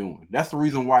have been doing. That's the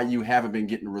reason why you haven't been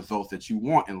getting the results that you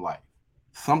want in life.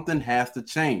 Something has to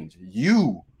change.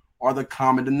 You are the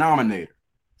common denominator.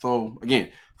 So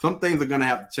again, some things are going to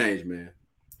have to change, man.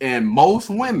 And most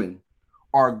women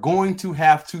are going to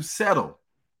have to settle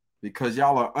because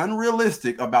y'all are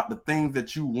unrealistic about the things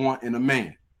that you want in a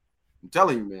man. I'm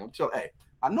telling you, man. Hey,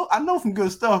 I know some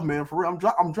good stuff, man. For real,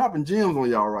 I'm dropping gems on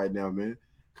y'all right now, man.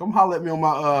 Come holler at me on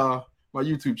my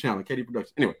YouTube channel, KD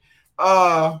Production. Anyway,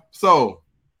 so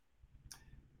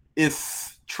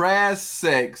is trash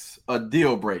sex a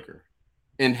deal breaker,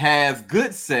 and has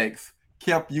good sex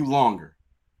kept you longer?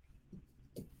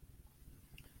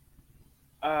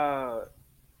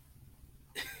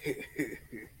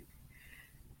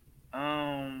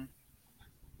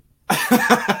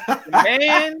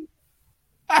 Man,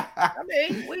 I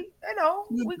mean, we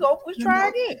try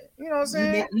again. You know what I'm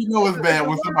saying? You know it's bad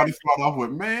when somebody start off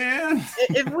with man.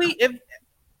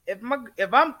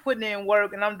 If I'm putting in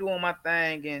work and I'm doing my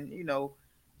thing and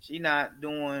she not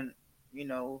doing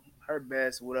her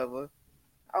best, whatever.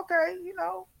 Okay,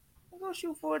 we're gonna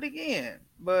shoot for it again.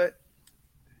 But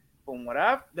from what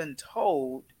I've been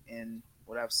told and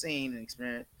what I've seen and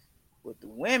experienced with the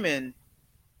women,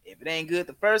 if it ain't good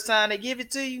the first time they give it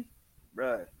to you,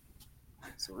 bruh,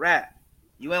 it's a wrap.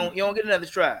 You don't get another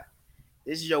try.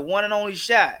 This is your one and only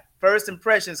shot. First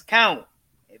impressions count.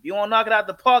 If you don't knock it out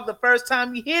the park the first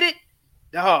time you hit it,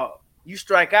 dog, you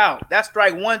strike out. That's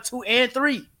strike 1, 2, and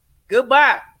 3.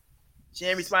 Goodbye. She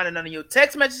ain't responding to none of your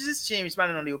text messages. She ain't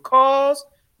responding to none of your calls.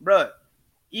 Bruh,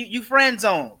 you friend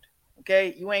zoned.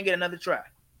 Okay? You ain't get another try.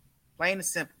 Plain and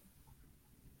simple.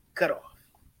 Cut off.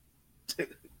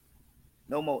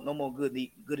 No more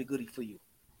goody for you.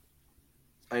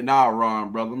 Hey, nah,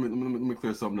 Ron, brother. Let me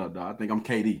clear something up, dog. I think I'm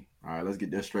KD. All right, let's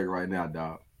get that straight right now,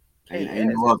 dog.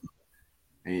 Ain't no other.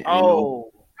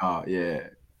 Yeah.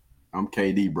 I'm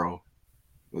KD, bro.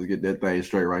 Let's get that thing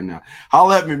straight right now.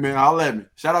 Holla at me, man. Holla at me.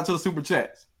 Shout out to the super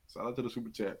chats.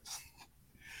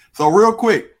 So real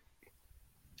quick.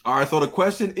 All right, so the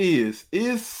question is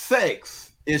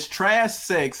trash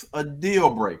sex a deal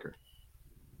breaker?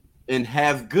 And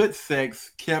has good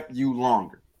sex kept you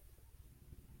longer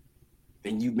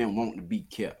than you've been wanting to be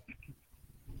kept?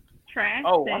 Trash.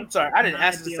 Oh, I'm sorry. I didn't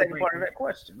ask the second part of that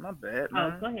question. My bad,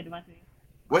 man. Oh, go ahead, Devontae.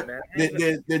 What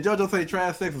did JoJo say?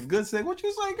 Trash sex is good sex? What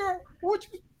you say, girl?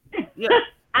 Yeah.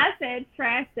 I said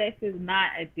trash sex is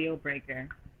not a deal breaker.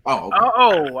 Oh, okay.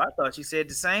 Oh, I thought you said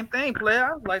the same thing, player.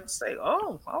 I would like to say,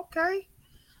 oh, okay.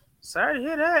 Sorry to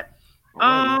hear that.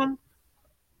 Right,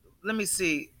 let me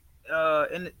see.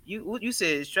 And you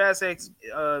said trash sex.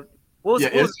 What was the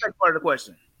second part of the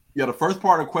question? Yeah, the first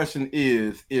part of the question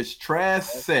is trash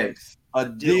sex a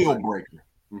deal breaker?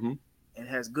 Mm-hmm. And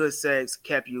has good sex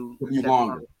kept you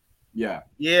longer? Yeah.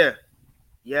 Yeah.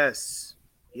 Yes.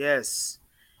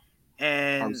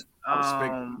 And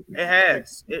It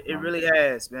has. It really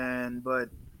has, man. But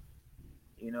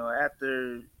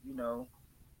after you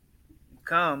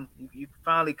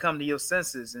finally come to your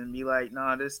senses and be like,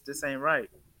 nah, this ain't right.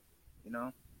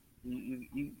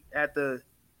 You have to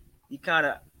you kind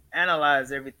of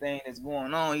analyze everything that's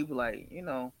going on. You be like,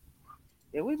 yeah,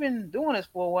 we've been doing this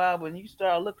for a while, but you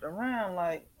start looking around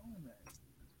like, oh man,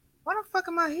 why the fuck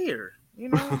am I here?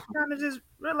 Kind of just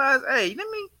realize, hey, let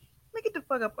me get the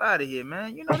fuck up out of here,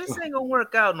 man. This ain't gonna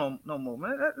work out no more,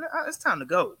 man. It's time to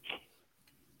go.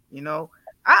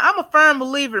 I'm a firm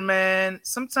believer, man.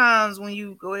 Sometimes when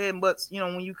you go ahead and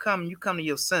when you come to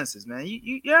your senses, man.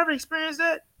 You ever experienced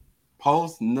that?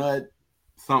 Post nut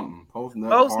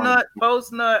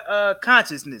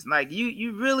consciousness. Like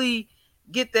you really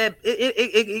get that.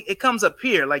 It comes up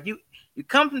here. Like you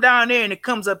come from down there and it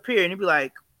comes up here, and you be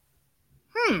like,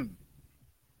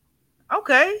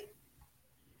 okay.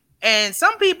 And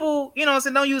some people,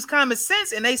 don't use common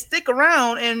sense, and they stick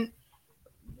around and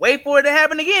wait for it to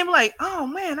happen again. Be like, oh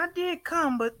man, I did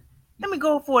come, but let me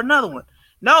go for another one.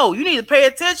 No, you need to pay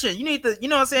attention. You need to, you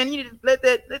need to let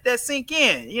that sink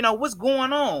in. What's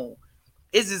going on?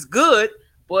 Is this good?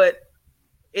 But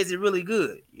is it really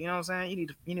good? You know what I'm saying? You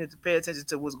need to pay attention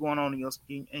to what's going on in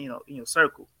your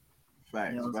circle.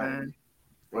 Facts. You know what I'm saying?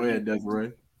 Go ahead,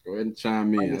 Desiree. Go ahead and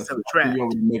chime in. That's what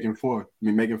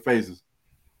you're making faces.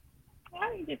 I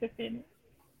didn't get to finish.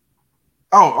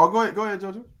 Oh, go ahead,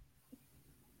 JoJo.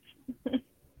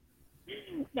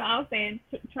 No, I was saying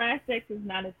trash sex is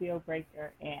not a deal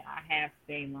breaker, and I have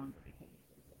stayed longer because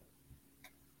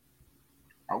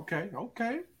of it.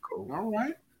 Okay. Cool. All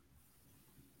right.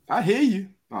 I hear you.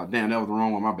 Oh, damn, that was the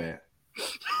wrong one. My bad.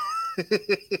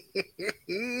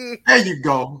 There you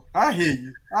go. I hear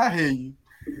you.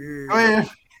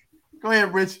 Go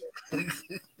ahead, Rich.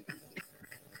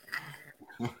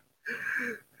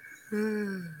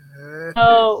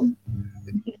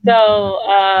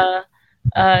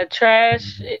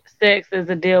 Trash sex is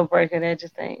a deal breaker.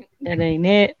 That ain't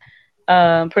it.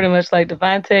 Pretty much like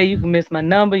Devontae, you can miss my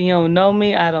number. You don't know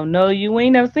me. I don't know you. We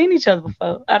ain't never seen each other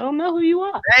before. I don't know who you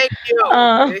are. Thank you.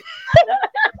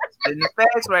 The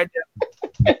facts right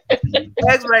there.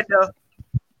 Facts right there.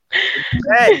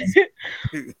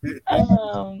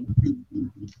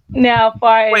 Now, as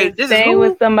far as staying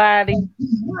with somebody,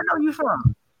 where know you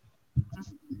from?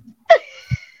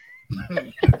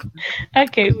 I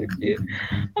can't with you.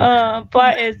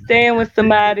 Far as staying with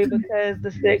somebody because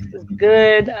the sex is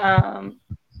good.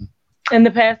 In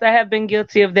the past, I have been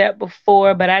guilty of that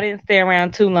before, but I didn't stay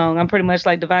around too long. I'm pretty much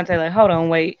like Devontae, like, hold on,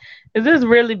 wait, is this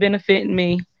really benefiting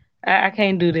me? I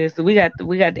can't do this. We got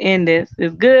to end this.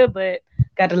 It's good, but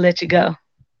got to let you go.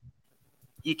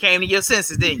 You came to your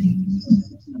senses, didn't you?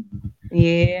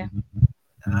 Yeah.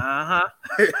 I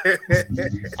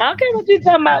don't care what you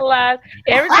talking about lies.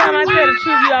 Every time I tell the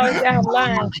truth, you always say I'm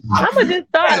lying. I'm gonna just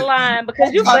start lying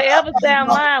because you forever say I'm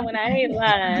lying when I ain't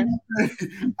lying.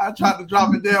 I tried to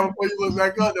drop it down before you look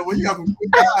back up there. When you got some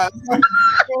quick eyes.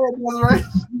 Right?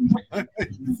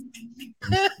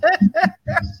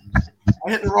 I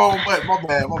hit the wrong button. My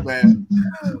bad.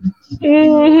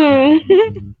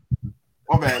 Mm-hmm.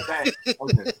 My bad. Dang.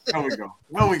 Okay. There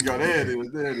we go. There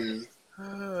it is.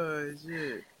 Oh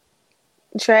shit.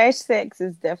 Trash sex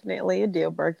is definitely a deal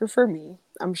breaker for me.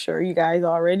 I'm sure you guys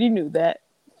already knew that.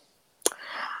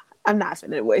 I'm not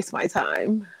gonna waste my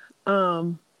time.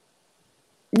 Now,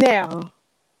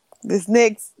 this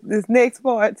next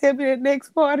part. Tell me the next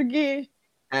part again.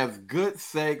 Has good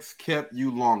sex kept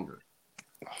you longer?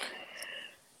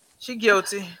 She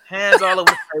guilty. Hands all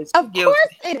over her face. Of course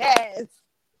it has.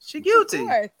 She guilty.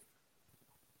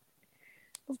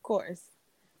 Of course.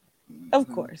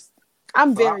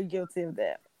 I'm very guilty of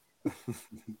that.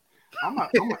 I'm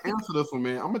gonna answer this one,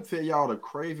 man. I'm gonna tell y'all the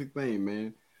crazy thing,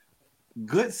 man.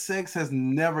 Good sex has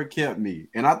never kept me,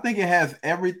 and I think it has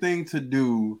everything to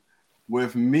do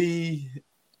with me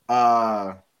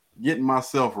getting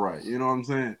myself right. You know what I'm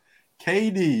saying?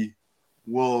 KD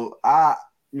let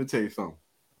me tell you something.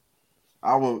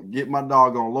 I will get my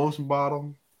doggone lotion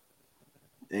bottle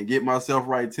and get myself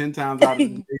right 10 times out of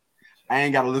the day. I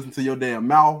ain't got to listen to your damn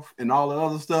mouth and all that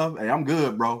other stuff. Hey, I'm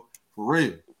good, bro. For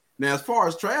real. Now, as far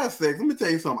as trash sex, let me tell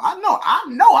you something. I know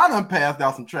I done passed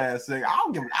out some trash sex. I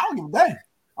don't give a damn.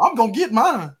 I'm going to get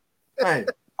mine. Hey,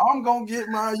 I'm going to get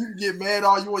mine. You can get mad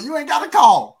all you want. You ain't got to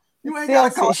call. You ain't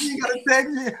got to call. You ain't got to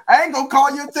text me. I ain't going to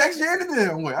call you or text you any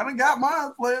damn way. I done got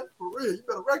mine, player. For real. You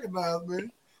better recognize, man.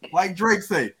 Like Drake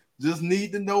say, just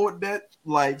need to know what that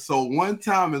like. So one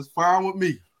time is fine with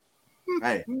me.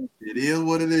 Hey, it is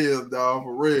what it is, dog.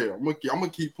 For real. I'm gonna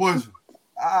keep pushing.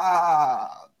 I'm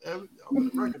gonna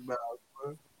recognize,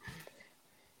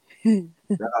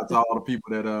 Shout out to all the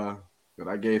people that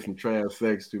I gave some trash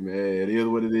sex to, man. Hey, it is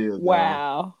what it is.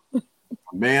 Wow. Dog.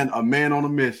 A man on a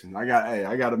mission. I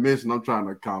got a mission I'm trying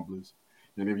to accomplish.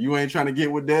 And if you ain't trying to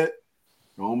get with that,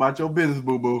 go on about your business,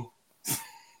 boo-boo.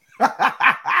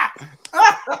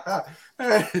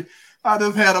 Hey, I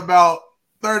just had about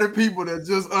 30 people that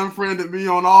just unfriended me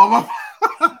on all my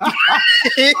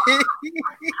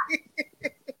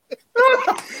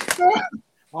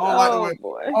I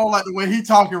don't like the way he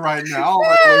talking right now. I don't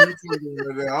like the way he talking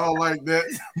right now. I don't like that.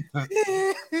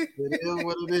 It is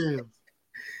what it is.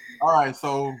 All right,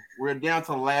 so we're down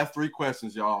to the last 3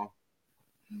 questions, y'all.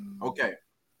 Okay.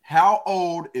 How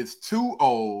old is too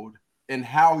old and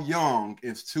how young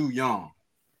is too young?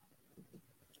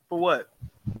 For what?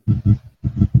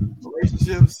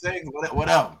 Relationship, sex,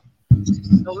 whatever.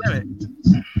 No limit.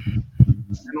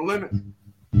 No limit.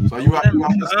 So you out here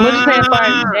What you saying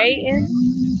for dating?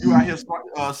 You out here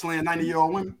slaying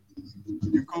 90-year-old women?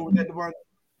 You cool with that, Devon?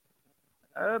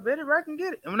 Bet if I can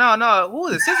get it. No. Who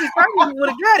was it? Sissy Ferguson would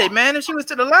have got it, man, if she was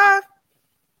still alive.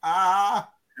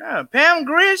 Pam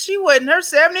Grier, she was in her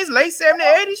 70s, late 70s,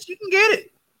 80s. She can get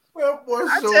it. Well, boy,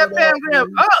 I tell Pam Grier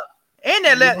up. In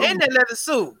that leather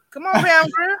suit. Come on, Pam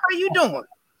Grier. How you doing?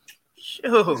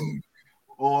 Sure.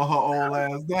 Or her old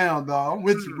ass down, dog. I'm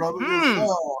with you, brother.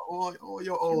 Or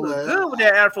your old ass. Good with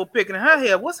that afro picking in her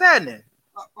hair. What's happening?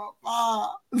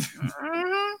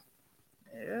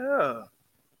 Yeah.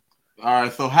 All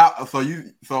right.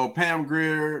 So Pam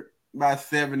Grier about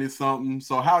 70 something.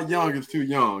 So how young is too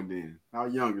young then? How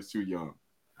young is too young?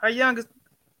 How young is?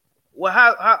 Well,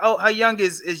 how young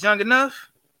is young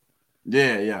enough?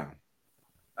 Yeah.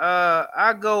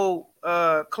 I go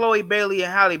Chloe Bailey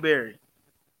and Halle Berry.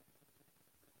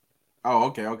 Oh,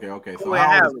 okay. So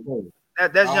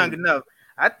that's young enough.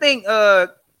 I think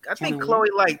Chloe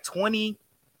like 20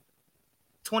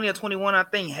 or 21. I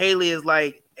think Haley is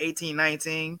like 18,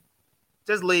 19.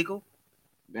 Just legal.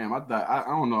 Damn, I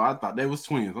don't know. I thought they was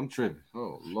twins. I'm tripping.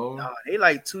 Oh Lord. No, they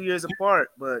like 2 years apart,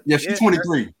 but yeah, she's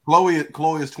 23. Chloe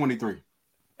is 23.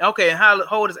 Okay, and how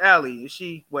old is Allie? Is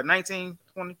she what, 19,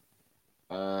 20?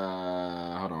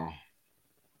 Hold on.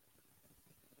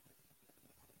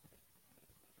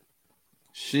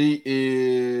 She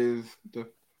is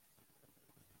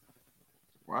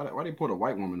why they put a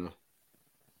white woman up?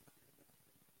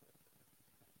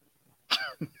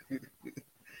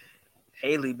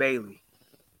 Haley Bailey.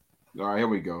 All right, here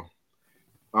we go.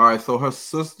 All right, so her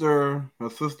sister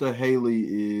Haley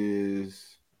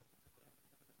is.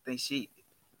 I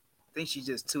think she's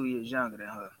just 2 years younger than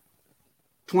her.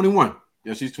 21.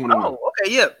 Yeah, she's 21. Oh,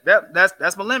 okay, yeah.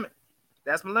 That's my limit.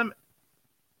 That's my limit.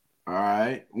 All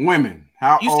right, women.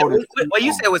 How old?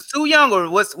 You said was too young, or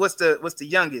what's the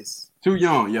youngest? Too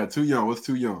young. Yeah, too young. What's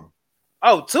too young?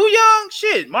 Oh, too young.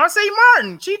 Shit, Marseille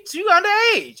Martin. She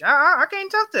underage. I can't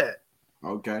touch that.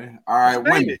 Okay. All right,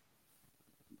 women.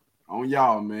 On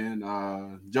y'all, man.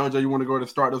 JoJo, you want to go ahead and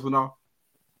start this one off?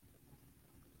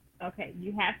 Okay,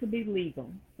 you have to be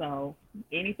legal. So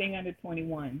anything under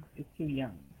 21 is too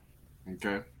young.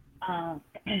 Okay. And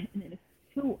it's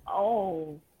too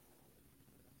old.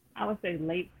 I would say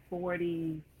late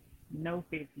 40s, no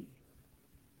 50s.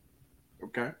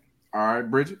 Okay. All right,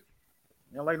 Bridget.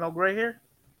 You don't like no gray hair?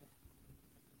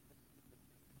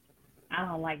 I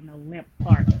don't like no limp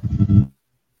parts.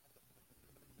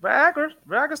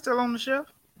 Viagra's still on the shelf.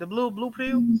 The blue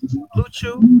pill, blue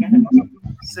chew,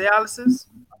 Cialis.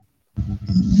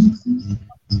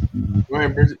 Go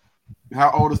ahead, Bridget. How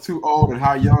old is too old and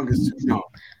how young is too young?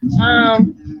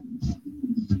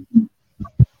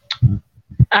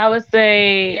 I would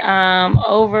say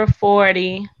over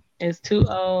 40 is too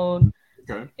old.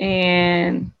 Okay.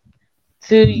 And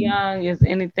too young is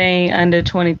anything under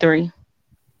 23.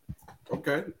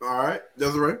 Okay. All right.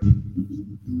 Desiree?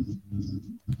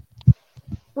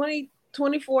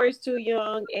 24 is too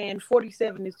young and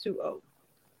 47 is too old.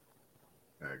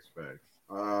 Facts.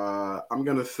 I'm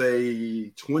going to say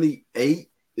 28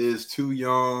 is too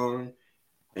young.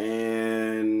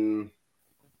 And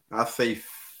I say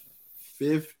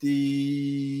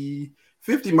 50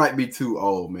 might be too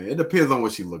old, man. It depends on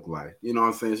what she look like. You know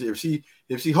what I'm saying?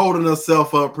 If she holding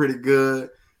herself up pretty good,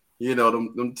 you know,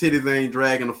 them titties ain't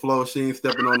dragging the floor. She ain't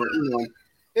stepping on the,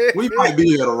 we might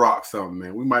be able to rock something,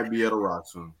 man. We might be able to rock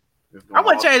something. I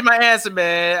want to change my answer,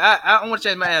 man. I want to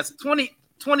change my answer.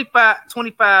 25,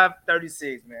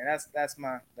 36, man. That's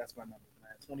my number,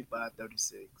 man. 25,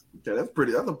 36. Okay, that's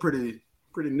a pretty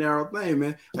narrow thing,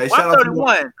 man. Hey, well, I'm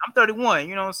 31. I'm 31.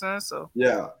 You know what I'm saying? So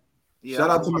yeah. Shout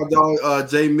out to my dog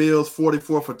Jay Mills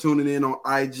 44 for tuning in on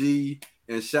IG,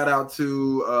 and shout out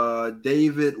to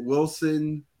David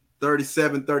Wilson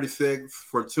 3736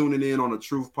 for tuning in on the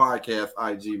Truth Podcast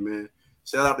IG, man.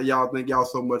 Shout out to y'all. Thank y'all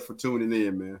so much for tuning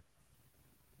in, man.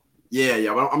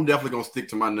 Yeah, but I'm definitely gonna stick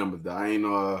to my numbers though. I ain't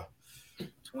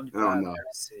 25, I don't know.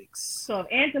 36. So if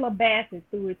Angela Bassett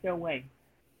threw it your way,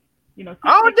 you know,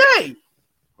 All day.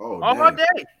 Oh, All damn. day.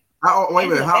 Wait a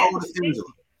minute. Angela How old Bassett is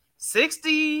Angela?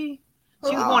 60. She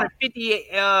was Wow. born at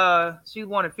 58. She was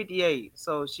born at 58.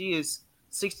 So she is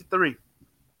 63.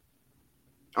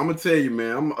 I'm gonna tell you,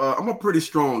 man. I'm a pretty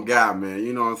strong guy, man.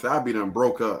 You know what I'm saying? I be done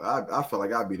broke up. I feel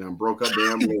like I be done broke up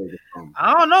damn leg or something.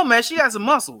 I don't know, man. She got some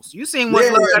muscles. You seen what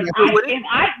Yeah, love got man. to do with it? If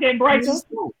I didn't break her,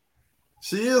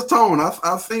 She is toned.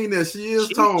 I've seen that. She is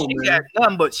toned, She man.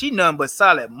 got nothing but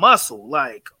solid muscle.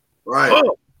 Like, Right.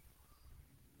 oh.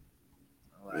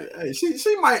 Hey,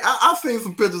 she might. I've seen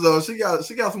some pictures of her. She got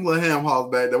some little ham hocks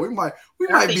back there. We might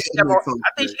I be.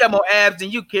 think she got more abs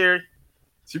than you, Kerry.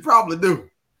 She probably do.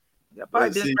 Yeah, probably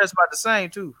been dressed about the same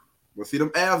too. Well, see,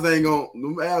 them abs ain't.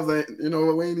 You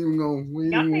know, we ain't even gonna.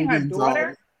 y'all seen her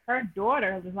daughter? Her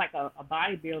daughter was like a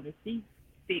bodybuilder. She's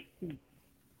 6 feet.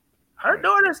 Her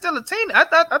daughter's still a teen. I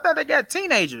thought they got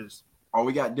teenagers. Oh,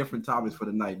 we got different topics for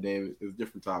the night, David. It's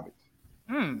different topics.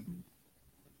 I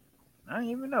didn't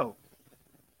even know.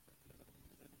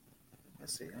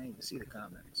 Let's see. I didn't even see the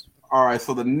comments. All right.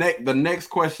 So the next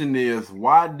question is,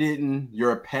 why didn't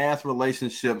your past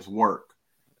relationships work?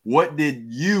 What did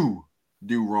you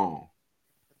do wrong?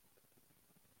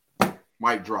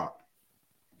 Mic drop.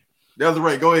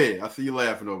 Desiree, go ahead. I see you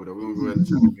laughing over there. We're gonna go ahead and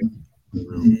chime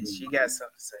in. She got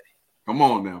something to say. Come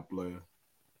on now, player.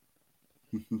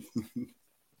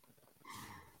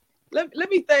 Let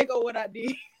me think on what I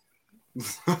did.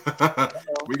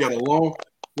 We got a long.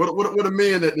 What a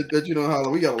man that you don't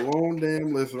holler. We got a long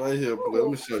damn list right here, player.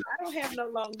 Let me show you. I don't have no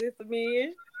long list of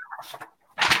men.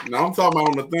 Now I'm talking about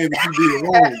on the things that you did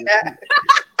wrong.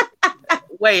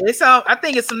 Wait, I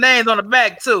think it's some names on the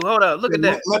back too. Hold up, look at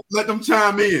that. Let them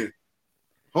chime in.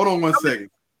 Hold on one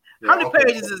second. How many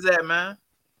pages is that, man?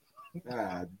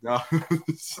 No.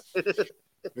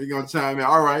 We're gonna chime in.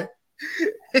 All right.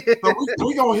 So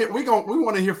we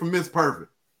want to hear from Miss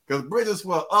Perfect, because Bridget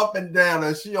swell up and down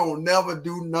and she don't never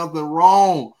do nothing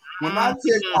wrong. When I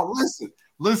tell y'all,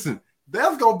 listen,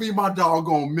 that's gonna be my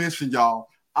doggone mission, y'all.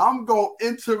 I'm gonna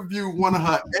interview one of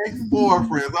her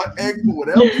ex-boyfriends, her ex,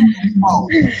 whatever you call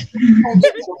it. I'm gonna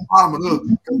get to the bottom of this,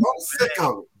 because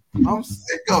I'm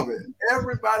sick of it.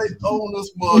 Everybody on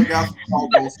this mug got some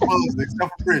doggone smugs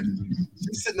except for Bridget.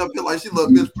 She's sitting up here like she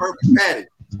loves Miss Perfect Patty.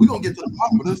 We're gonna get to the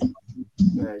bottom of this.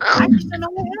 I need to know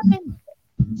what happened.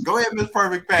 Go ahead, Miss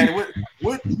Perfect Patty.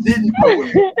 What didn't go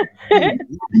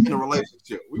in a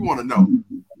relationship? We want to know.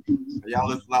 Y'all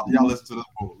listen to this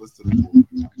pool. Listen to this pool.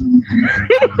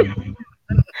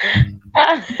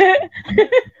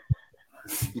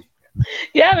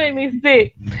 Y'all made me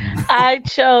sick. I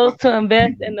chose to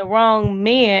invest in the wrong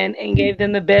men and gave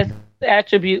them the best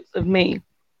attributes of me.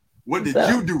 What did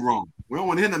you do wrong? We don't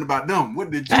want to hear nothing about them.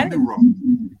 What did you do wrong?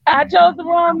 I chose the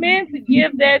wrong men to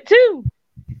give that to.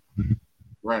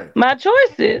 Right. My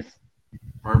choices.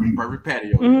 Perfect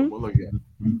patio. Mm-hmm. Well, look at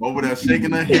over there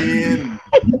shaking her head,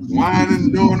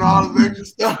 whining, doing all this extra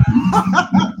stuff.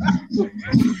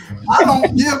 I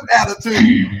don't give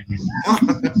attitude.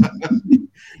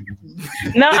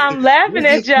 No, I'm laughing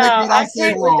at y'all. I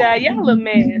can't with y'all. Y'all a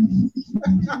mess.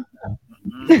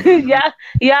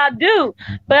 y'all do,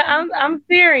 but I'm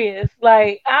serious.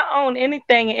 Like, I own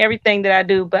anything and everything that I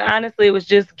do, but honestly, it was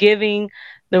just giving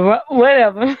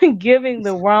giving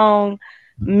the wrong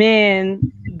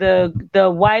men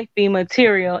the wifey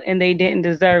material, and they didn't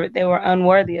deserve it. They were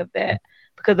unworthy of that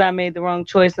because I made the wrong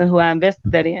choice in who I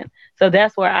invested that in. So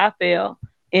that's where I fell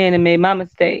in and made my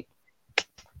mistake.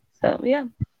 So yeah.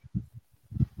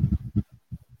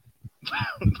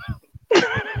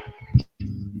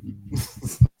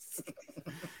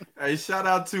 Hey, shout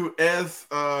out to S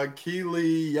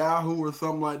Keely Yahoo or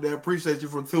something like that. Appreciate you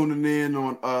for tuning in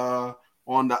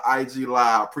on the IG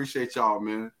Live. Appreciate y'all,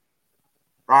 man.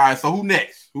 All right, so who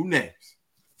next?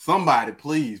 Somebody,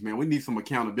 please, man. We need some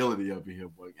accountability up in here,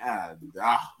 boy. I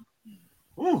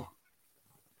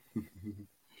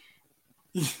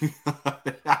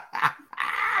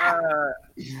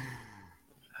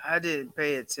didn't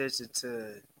pay attention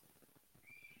to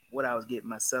what I was getting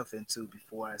myself into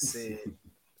before I said,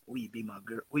 "Will you be my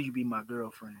girl? Will you be my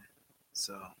girlfriend?"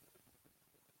 So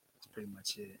that's pretty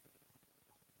much it.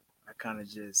 I kind of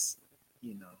just,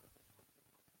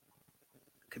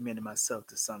 committed myself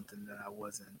to something that I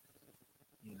wasn't,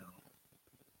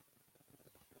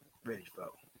 ready for.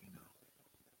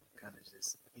 Kind of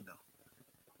just,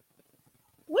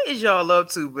 What is y'all up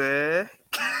to, man?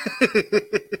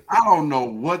 I don't know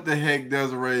what the heck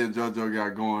Desiree and JoJo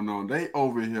got going on. They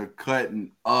over here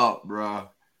cutting up, bruh.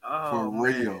 For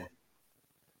real. Man.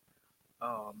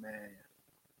 Oh man.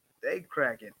 They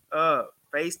cracking up.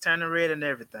 Face turning red and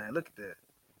everything. Look at that.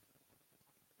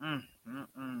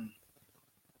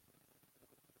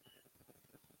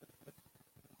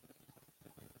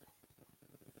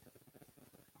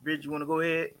 Bridge, you want to go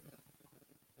ahead?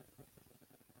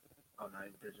 Oh no,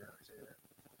 Bridge, I already said that.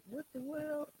 What the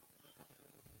world?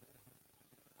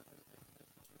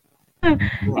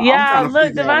 Yeah,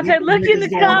 look, Devontae, look in the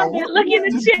comment, look in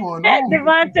the chat,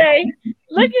 Devontae,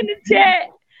 look in the chat,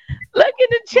 look in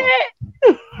the chat.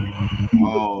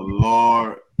 Oh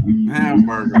Lord,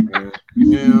 hamburger,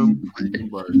 man,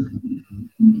 hamburger.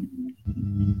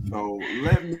 So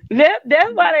let me.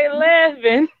 That's why they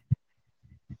laughing.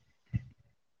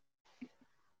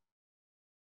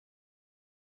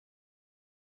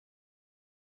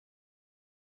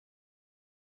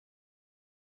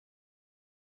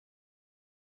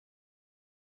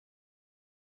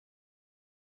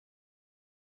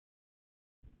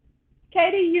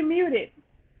 Katie, you muted.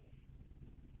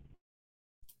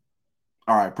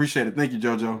 All right, appreciate it. Thank you,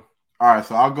 JoJo. All right,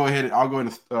 so I'll go ahead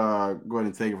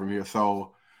and take it from here.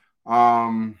 So,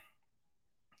 the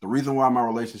reason why my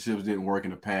relationships didn't work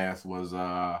in the past was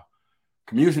my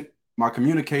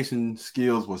communication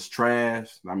skills was trash.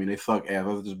 I mean, they suck ass.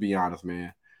 Let's just be honest,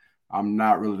 man. I'm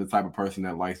not really the type of person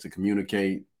that likes to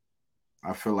communicate.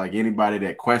 I feel like anybody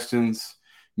that questions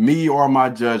me or my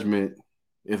judgment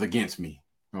is against me.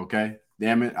 Okay?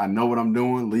 Damn it. I know what I'm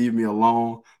doing. Leave me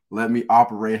alone. Let me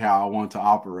operate how I want to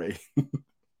operate.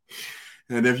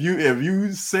 And if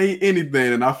you say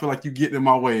anything and I feel like you get in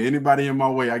my way, anybody in my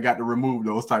way, I got to remove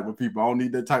those type of people. I don't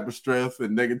need that type of stress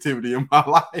and negativity in my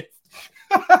life.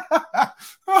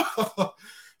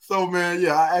 So man,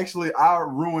 yeah, I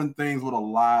ruined things with a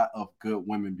lot of good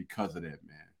women because of that,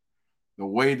 man. The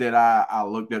way that I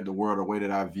looked at the world, the way that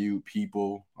I viewed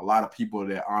people, a lot of people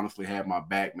that honestly had my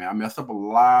back, man. I messed up a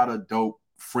lot of dope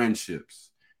friendships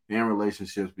and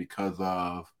relationships because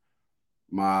of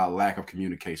my lack of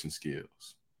communication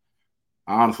skills.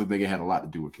 I honestly think it had a lot to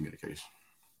do with communication.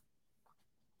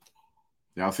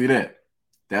 Y'all see that?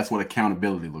 That's what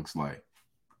accountability looks like.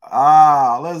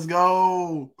 Let's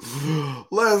go.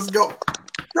 Let's go.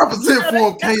 Represent for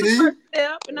him, Katie.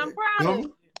 And I'm proud of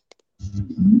you.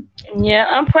 Yeah,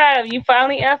 I'm proud of you.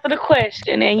 Finally answered the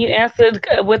question, and you answered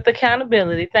with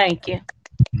accountability. Thank you.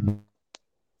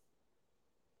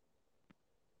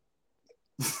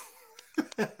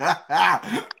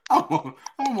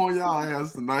 I'm on y'all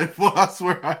ass tonight, boy. I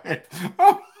swear I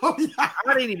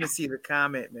didn't even see the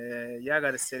comment, man. Y'all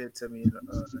gotta send it to me.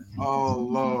 Oh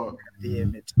Lord.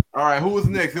 DM it. All right, who was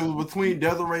next? It was between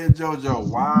Desiree and JoJo.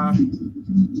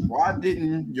 Why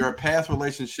didn't your past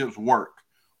relationships work?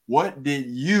 What did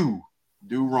you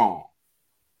do wrong?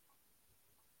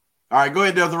 All right, go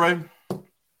ahead, Desiree.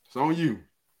 It's on you.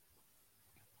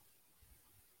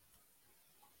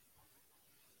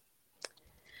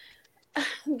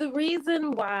 The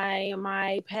reason why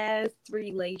my past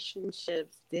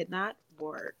relationships did not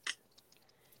work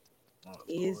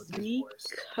is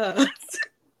because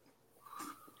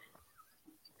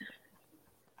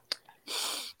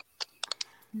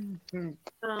I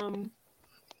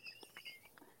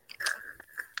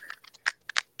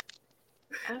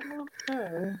don't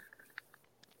know.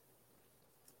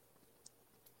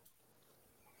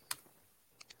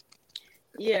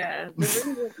 Yeah, the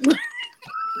reason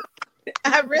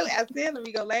I said let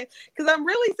me go last because I'm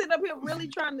really sitting up here really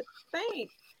trying to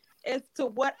think as to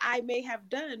what I may have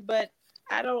done, but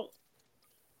I don't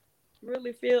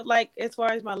really feel like as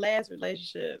far as my last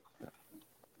relationship,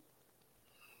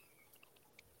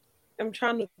 I'm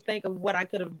trying to think of what I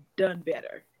could have done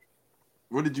better.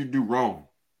 What did you do wrong?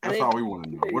 That's all we want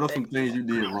to know. What are some things you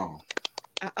did wrong?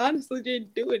 I honestly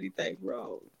didn't do anything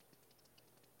wrong.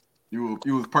 You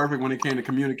was perfect when it came to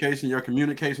communication. Your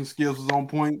communication skills was on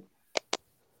point.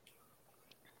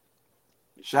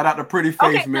 Shout out to Pretty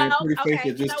Face, man. Pretty Face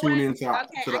that just tuned in to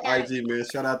the IG, man.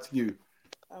 Shout out to you.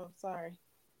 Oh, sorry.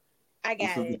 I got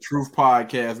it. This is the Truth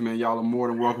Podcast, man. Y'all are more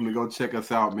than welcome to go check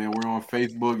us out, man. We're on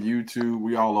Facebook, YouTube.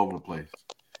 We all over the place.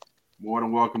 More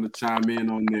than welcome to chime in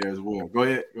on there as well. Go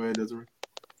ahead, Desiree.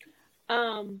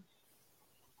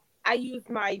 I use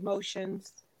my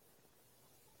emotions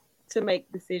to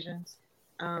make decisions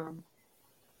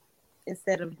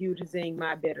instead of using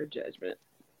my better judgment.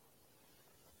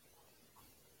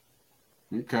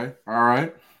 Okay. All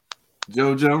right.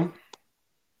 JoJo.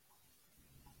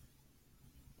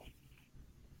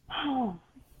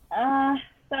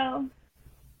 So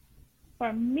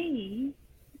for me,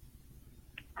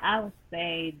 I would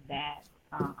say that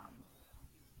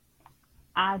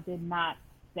I did not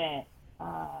set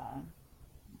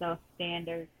those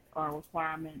standards or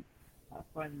requirements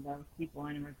for those people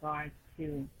in regards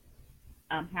to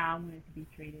how I wanted to be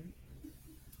treated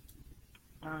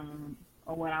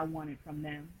or what I wanted from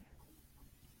them.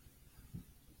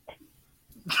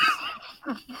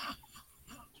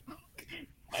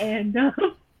 And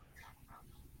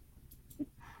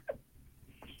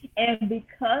and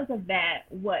because of that,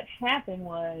 what happened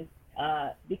was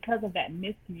because of that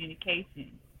miscommunication,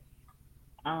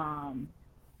 um,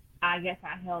 I guess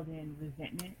I held in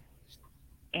resentment,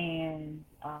 and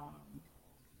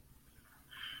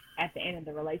at the end of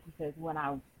the relationship, when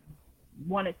I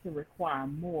wanted to require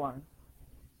more,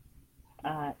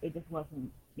 it just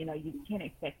wasn't. You know, you can't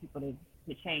expect people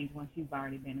to change once you've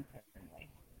already been a certain way.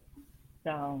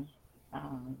 So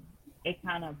um, it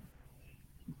kind of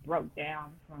broke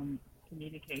down from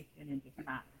communication and just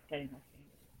not setting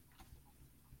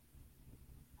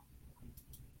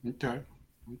those Okay.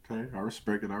 Okay. I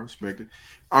respect it. I respect it.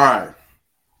 All right.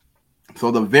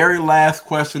 So the very last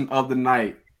question of the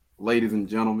night, ladies and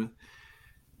gentlemen.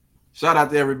 Shout out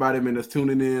to everybody, man, that's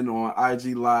tuning in on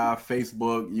IG Live,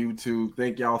 Facebook, YouTube.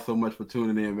 Thank y'all so much for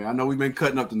tuning in, man. I know we've been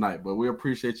cutting up tonight, but we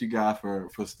appreciate you guys for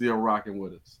still rocking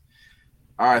with us.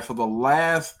 All right, so the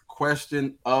last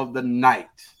question of the night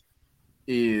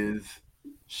is,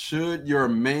 should your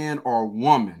man or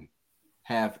woman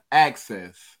have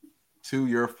access to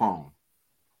your phone?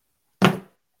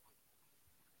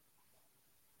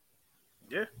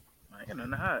 Yeah, I ain't got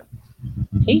nothing to hide.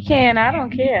 He can. I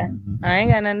don't care. I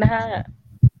ain't got nothing to hide.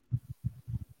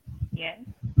 Yes.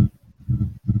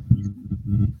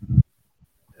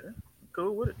 Yeah,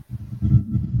 cool with it.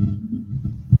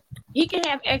 He can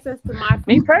have access to my phone.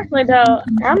 Me personally, though,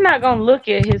 I'm not gonna look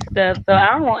at his stuff, so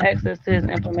I don't want access to his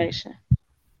information.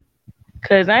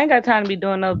 Cause I ain't got time to be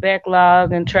doing no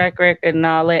backlog and track record and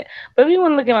all that. But if you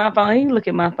want to look at my phone, he can look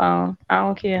at my phone. I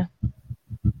don't care.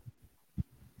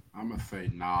 I'm gonna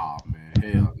say nah, man.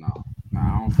 Hell no.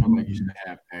 Nah, I don't feel like you should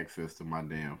have access to my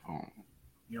damn phone.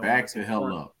 You don't Back wanna the see hell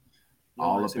porn. up. You don't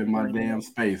All wanna up see in my porn. damn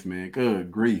space, man.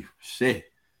 Good grief. Shit.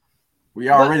 We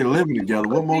already living together.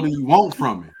 What more do you want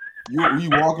from me? You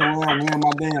walking around wearing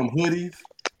my damn hoodies,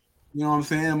 you know what I'm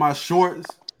saying? My shorts,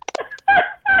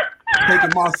 taking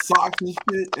my socks and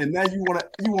shit, and now you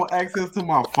want access to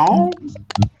my phone?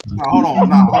 Nah, hold on,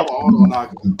 nah.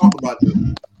 We talked about this.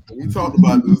 We talked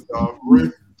about this, dog. For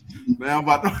real. Now I'm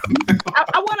about to.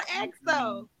 I want to ask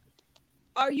though,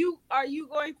 are you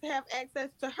going to have access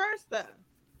to her stuff?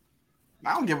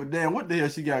 I don't give a damn what the hell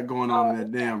she got going on in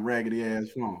that damn raggedy ass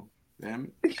phone.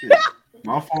 Damn it. Shit.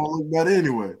 My phone look better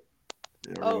anyway.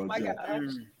 Yeah, Oh real my talk. gosh.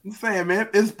 I'm saying, man,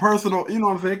 it's personal. You know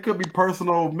what I'm saying? It could be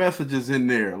personal messages in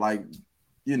there, like,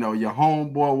 you know, your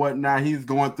homeboy, whatnot. He's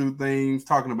going through things,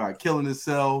 talking about killing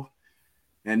himself,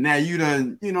 and now you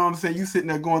done, you know what I'm saying? You sitting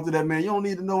there going through that, man. You don't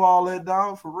need to know all that,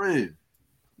 dog, for real. You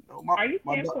know, Are you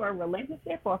my saying for a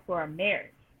relationship or for a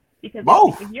marriage? Because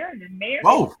both, if you're in a marriage,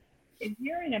 both. if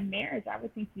you're in a marriage, I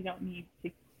would think you don't need to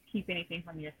keep anything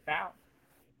from your spouse.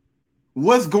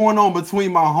 What's going on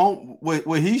between my home? What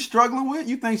he's struggling with?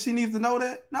 You think she needs to know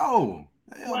that? No,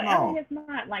 hell Well, I mean, no. it's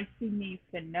not like she needs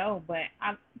to know, but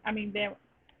I mean,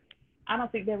 I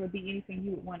don't think there would be anything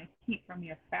you would want to keep from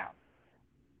your spouse.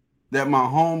 That my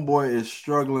homeboy is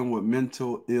struggling with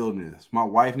mental illness. My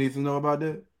wife needs to know about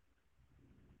that.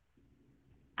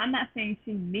 I'm not saying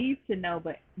she needs to know,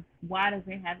 but why does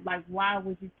it have like why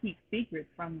would you keep secrets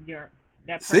from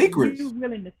that person? Secrets? You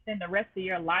willing to spend the rest of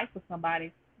your life with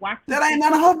somebody? Why keep That ain't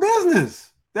none of her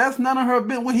business. That's none of her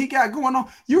business. What he got going on?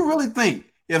 You really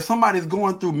think if somebody's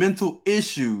going through mental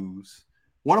issues,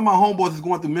 one of my homeboys is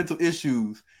going through mental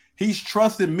issues, he's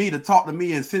trusting me to talk to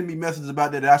me and send me messages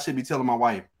about that I should be telling my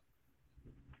wife?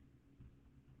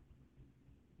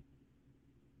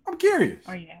 I'm curious.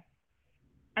 Are you?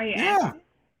 Are you Yeah, asking?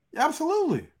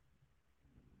 absolutely.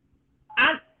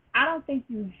 I I don't think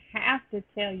you have to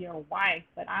tell your wife,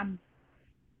 but I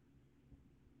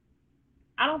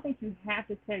don't think you have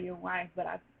to tell your wife, but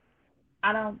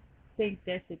I don't think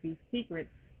there should be secrets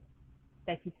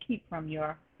that you keep from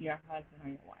your husband or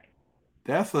your wife.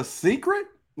 That's a secret?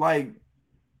 Like,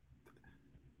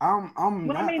 I'm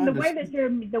Well, I not mean,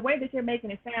 understanding. the way that you're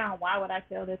making it sound, why would I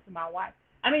tell this to my wife?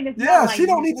 I mean, Yeah, she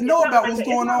don't need to know about what's it's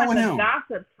going not on like with a him.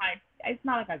 gossip type. It's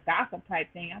not like a gossip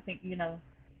type thing. I think you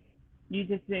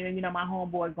just say my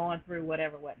homeboy going through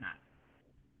whatever whatnot.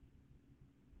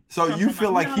 So you Something like feel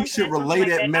you like know what he I'm should saying? Something relay like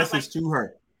that that. Not like message to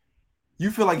her.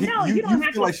 You feel like no, you you don't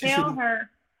have feel to like she should. tell her.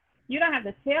 You don't have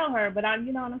to tell her, but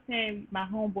you know what I'm saying. My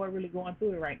homeboy really going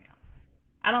through it right now.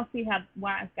 I don't see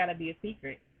why it's got to be a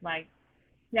secret. Like,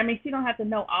 I mean, she don't have to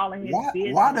know all of his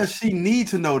business. Why does she need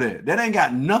to know that? That ain't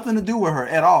got nothing to do with her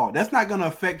at all. That's not going to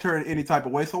affect her in any type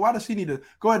of way. So why does she need to?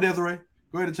 Go ahead, Desiree.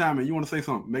 Go ahead and chime in. You want to say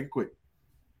something? Make it quick.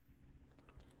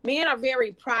 Men are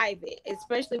very private,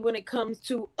 especially when it comes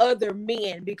to other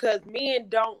men, because men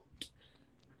don't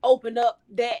open up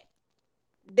that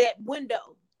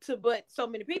window to but so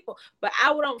many people. But I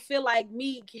don't feel like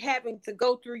me having to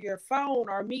go through your phone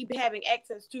or me having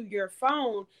access to your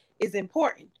phone is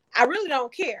important. I really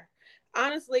don't care,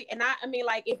 honestly. And I mean,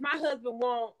 like, if my husband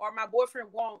want or my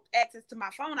boyfriend want access to my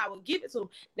phone, I will give it to him.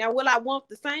 Now, will I want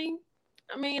the same?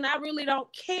 I mean, I really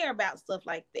don't care about stuff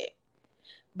like that.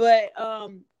 But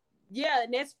yeah,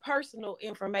 and that's personal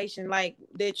information, like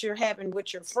that you're having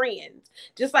with your friends.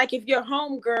 Just like if your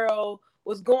homegirl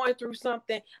was going through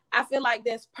something, I feel like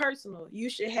that's personal. You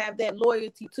should have that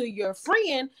loyalty to your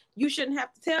friend. You shouldn't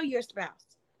have to tell your spouse.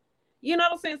 You know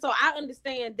what I'm saying? So I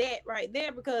understand that right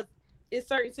there, because it's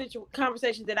certain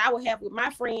conversations that I would have with my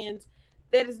friends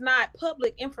that is not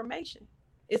public information.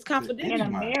 It's confidential.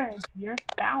 In a marriage, your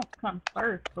spouse comes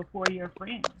first before your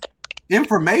friends.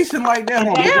 Information like that?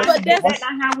 Yeah, but that's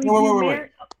not how we view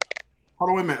marriage. Hold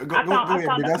on, wait a minute. Go I ahead,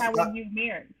 thought that's how Bridget. we view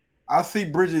marriage. I see,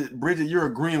 Bridget, you're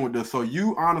agreeing with this. So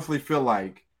you honestly feel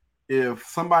like if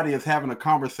somebody is having a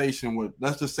conversation with,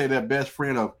 let's just say, their best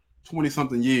friend of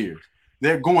 20-something years,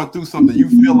 they're going through something, you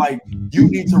feel like you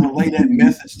need to relay that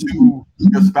message to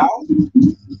your spouse?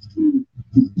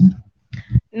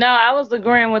 No, I was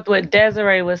agreeing with what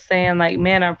Desiree was saying. Like,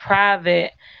 men are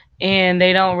private and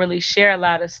they don't really share a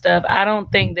lot of stuff. I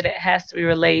don't think that it has to be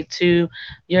relayed to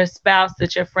your spouse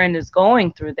that your friend is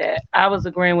going through that. I was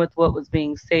agreeing with what was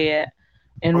being said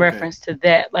in reference to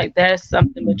that. Like, that's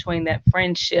something between that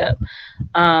friendship.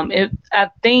 I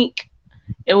think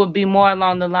it would be more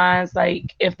along the lines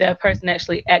like if that person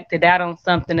actually acted out on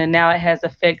something and now it has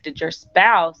affected your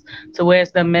spouse to where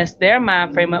it's gonna mess their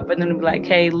mind frame up for them to be like,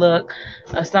 hey, look,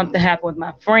 something happened with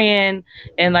my friend,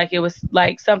 and like it was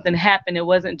like something happened. It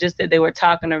wasn't just that they were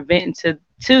talking or venting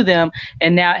to them,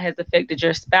 and now it has affected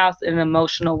your spouse in an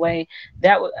emotional way.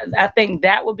 I think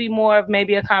that would be more of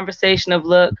maybe a conversation of,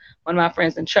 look, one of my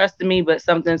friends entrusted me, but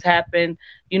something's happened,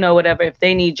 whatever, if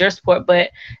they need your support,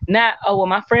 but not, oh, well,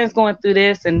 my friend's going through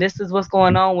this and this is what's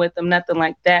going on with them, nothing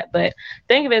like that. But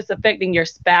think if it's affecting your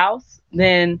spouse,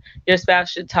 then your spouse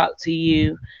should talk to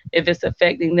you. If it's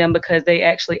affecting them because they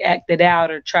actually acted out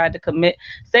or tried to commit,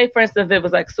 say for instance, if it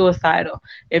was like suicidal,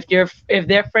 if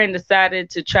their friend decided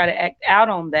to try to act out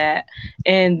on that,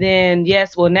 and then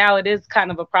yes, well, now it is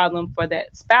kind of a problem for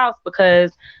that spouse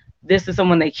because this is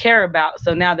someone they care about.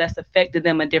 So now that's affected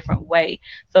them a different way.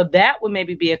 So that would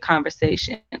maybe be a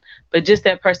conversation. But just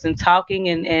that person talking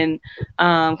and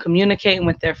communicating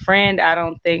with their friend, I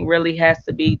don't think really has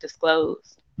to be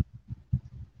disclosed.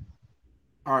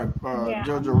 All right,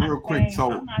 Jojo, real quick.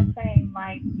 So I'm not saying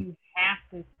like you have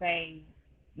to say,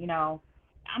 I'm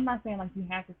not saying like you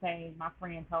have to say, my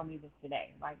friend told me this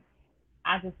today. Like,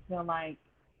 I just feel like,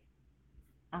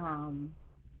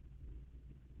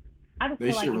 if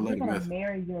you're gonna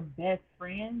marry your best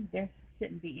friend, there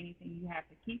shouldn't be anything you have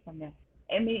to keep from them.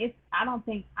 I mean, I don't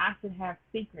think I should have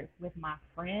secrets with my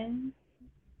friends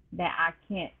that I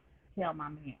can't tell my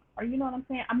man. Or you know what I'm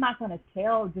saying? I'm not gonna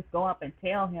just go up and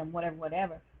tell him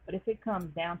whatever. But if it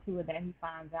comes down to it that he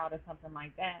finds out or something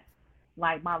like that,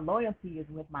 like, my loyalty is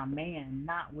with my man,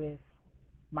 not with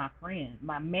my friend.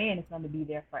 My man is going to be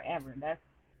there forever. That's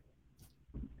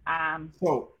I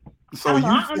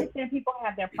understand people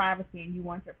have their privacy and you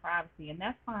want your privacy, and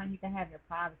that's fine. You can have your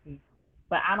privacy,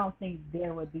 but I don't think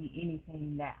there would be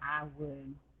anything that I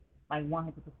would like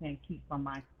 100% keep from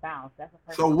my spouse. That's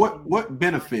a so what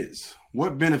benefits?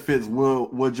 What benefits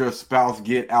would your spouse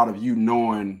get out of you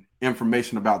knowing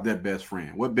information about their best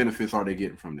friend? What benefits are they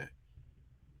getting from that?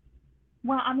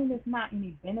 Well, I mean, there's not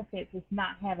any benefits. It's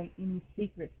not having any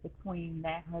secrets between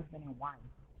that husband and wife.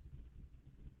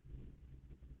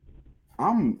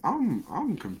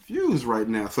 I'm confused right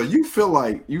now. So you feel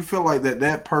like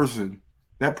that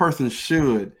person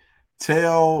should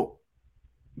tell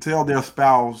their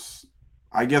spouse,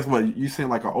 I guess, what you saying,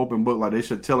 like an open book, like they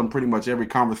should tell them pretty much every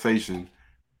conversation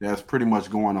that's pretty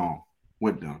much going on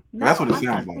with them. No, that's what it I'm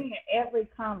sounds not like. saying every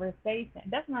conversation.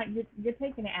 That's not, you're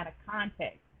taking it out of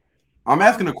context. I'm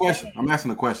asking a question.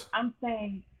 I'm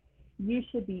saying you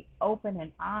should be open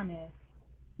and honest.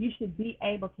 You should be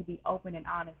able to be open and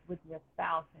honest with your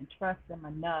spouse and trust them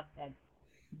enough that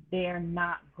they're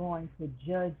not going to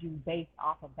judge you based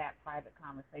off of that private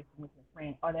conversation with your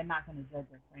friend, or they're not going to judge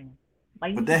your friend.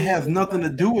 Like, but that has nothing to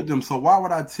do with them. So why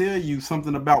would I tell you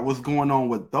something about what's going on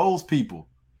with those people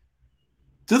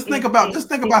Just think It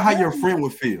about how your doesn't. friend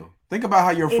would feel. Think about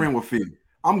how your It friend would feel.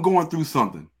 I'm going through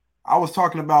something. I was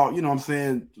talking about, you know what I'm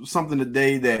saying, something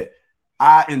today that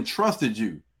I entrusted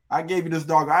you. I gave you this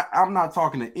dog. I'm not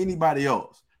talking to anybody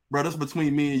else. Bro, this is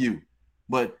between me and you.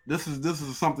 But this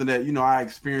is something that, you know, I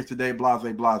experienced today, blase,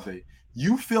 blase.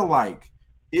 You feel like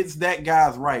it's that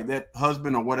guy's right, that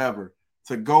husband or whatever,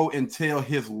 to go and tell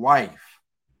his wife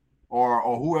or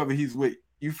whoever he's with.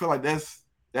 You feel like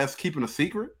that's keeping a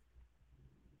secret?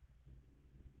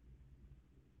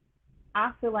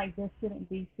 I feel like there shouldn't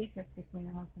be secrets between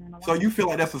a husband and a So wife. you feel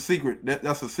like that's a secret?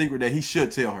 That's a secret that he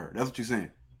should tell her. That's what you're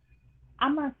saying.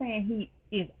 I'm not saying he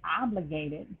is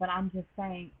obligated, but I'm just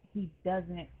saying he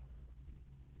doesn't.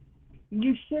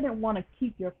 You shouldn't want to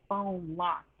keep your phone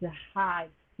locked to hide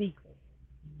secrets.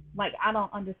 Like I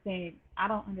don't understand. I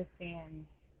don't understand.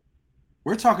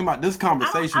 We're talking about this I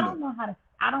conversation though. don't know how to.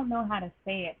 I don't know how to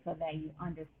say it so that you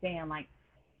understand. Like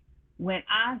when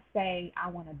I say I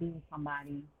want to be with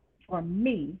somebody, for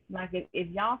me, like if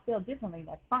y'all feel differently,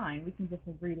 that's fine. We can just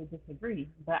agree to disagree.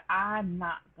 But I'm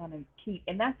not gonna keep,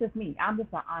 and that's just me. I'm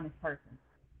just an honest person.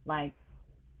 Like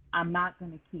I'm not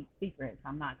gonna keep secrets.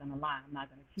 I'm not gonna lie. I'm not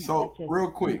gonna cheat. That's So just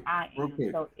real who quick, I real am.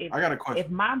 quick. So if I got a if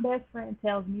question. my best friend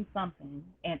tells me something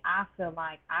and I feel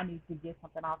like I need to get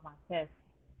something off my chest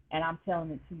and I'm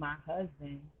telling it to my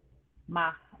husband,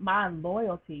 my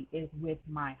loyalty is with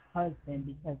my husband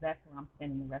because that's who I'm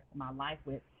spending the rest of my life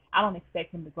with. I don't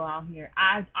expect him to go out here.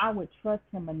 I would trust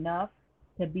him enough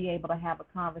to be able to have a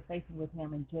conversation with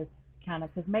him and just kind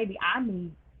of because maybe I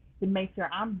need to make sure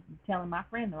I'm telling my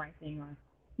friend the right thing or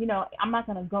I'm not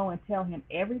going to go and tell him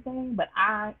everything, but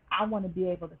I want to be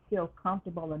able to feel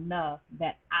comfortable enough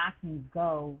that I can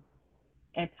go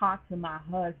and talk to my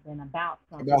husband about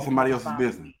About something if somebody it's else's bothering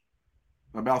business. me.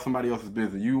 About somebody else's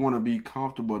business. You want to be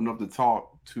comfortable enough to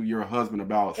talk to your husband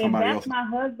about If somebody that's else's. my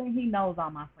husband, he knows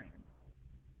all my friends.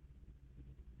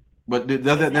 But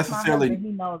does If that that's my necessarily husband,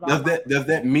 he knows all does my that does friends.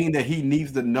 that mean that he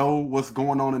needs to know what's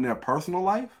going on in their personal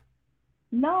life?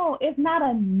 No, it's not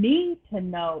a need to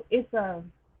know. It's a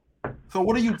So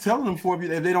what are you telling them for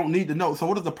if they don't need to know? So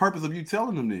what is the purpose of you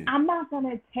telling them then? I'm not going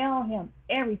to tell him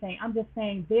everything. I'm just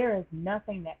saying there is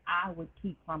nothing that I would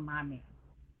keep from my man.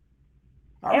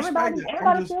 I respect Everybody, that. I'm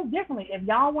everybody just feels differently. If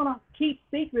y'all want to keep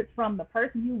secrets from the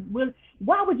person you will,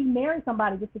 why would you marry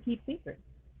somebody just to keep secrets?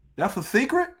 that's a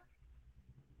secret.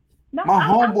 No, My I'm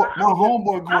homeboy, not. my I'm just.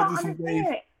 homeboy I going through don't some things.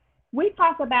 understand. We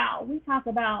talk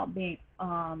about being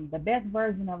the best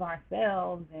version of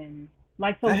ourselves, and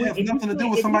like so. That We has nothing to do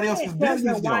with if you somebody else's can't tell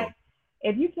your business wife though.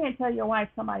 if you can't tell your wife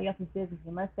somebody else's business,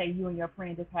 and let's say you and your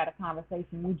friend just had a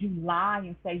conversation, would you lie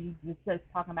and say you just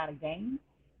talking about a game?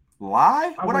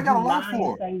 Lie? Or What I would got you to lie lie and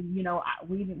for? say,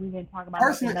 we didn't talk about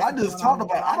nothing, Personally, I nothing's just going on talked in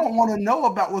your about. I life? don't want to know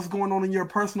about what's going on in your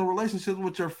personal relationships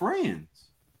with your friends.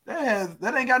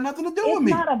 That ain't got nothing to do with It's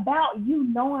me. not about you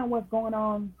knowing what's going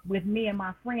on with me and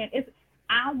my friend. It's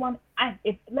I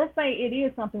if let's say it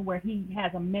is something where he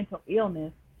has a mental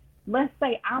illness. Let's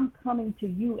say I'm coming to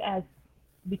you as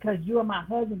because you're my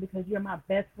husband, because you're my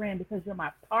best friend, because you're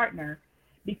my partner,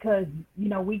 because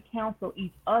we counsel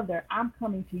each other. I'm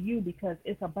coming to you because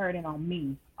it's a burden on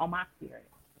me, on my spirit.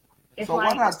 It's So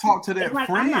why like not talk to it's that like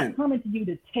I'm not friend? coming to you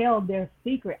to tell their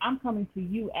secret. I'm coming to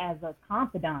you as a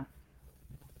confidant,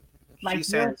 like She's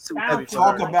saying your it's too To spouse heavy for would be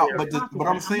talk her to like about, your carry. but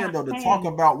I'm confidant. saying though to talk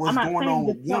about I'm what's not going saying on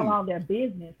just with tell them. all their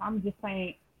business. I'm just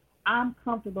saying I'm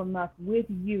comfortable enough with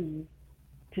you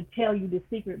to tell you the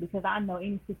secret because I know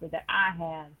any secret that I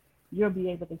have, you'll be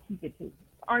able to keep it too.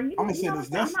 Or I'm gonna you say know what this.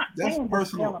 I'm saying? I'm not That's saying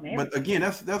just tell personal, them but everything. again,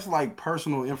 that's like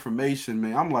personal information,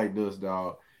 man. I'm like this,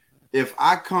 dog. If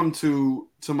I come to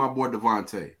my boy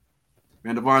Devontae,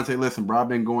 man, Devontae, listen, bro, I've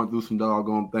been going through some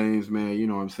doggone things, man. You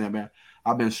know what I'm saying, man.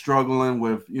 I've been struggling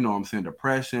with, you know what I'm saying,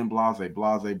 depression, blase,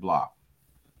 blase, blah.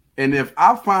 And if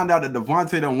I find out that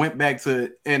Devontae done went back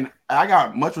to, and I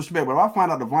got much respect, but if I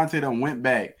find out Devontae done went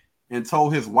back and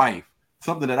told his wife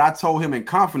something that I told him in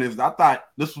confidence, I thought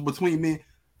this was between me,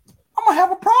 I'm gonna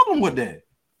have a problem with that.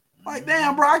 Like,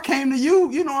 damn, bro, I came to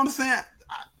you. You know what I'm saying?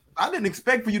 I didn't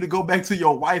expect for you to go back to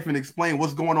your wife and explain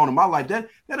what's going on in my life. That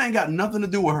ain't got nothing to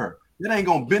do with her. That ain't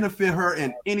gonna benefit her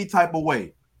in any type of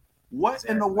way. What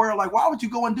in the Exactly. world? Like, why would you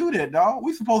go and do that, dog?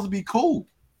 We supposed to be cool.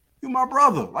 You my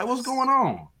brother. Like, what's going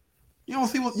on? You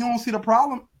don't see the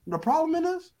problem? The problem in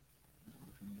this?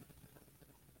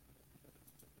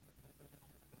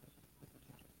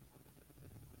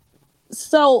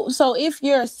 So if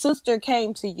your sister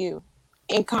came to you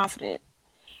in confident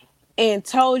and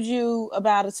told you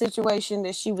about a situation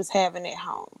that she was having at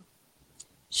home,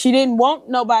 she didn't want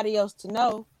nobody else to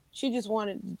know. She just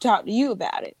wanted to talk to you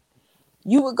about it.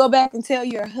 You would go back and tell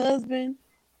your husband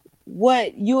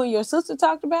what you and your sister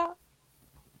talked about?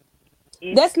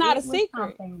 If That's not a it was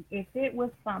secret. if it was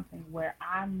something where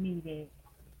I needed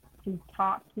to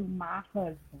talk to my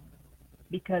husband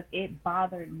because it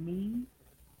bothered me,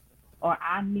 or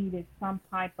I needed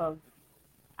someone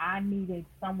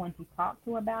to talk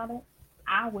to about it,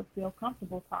 I would feel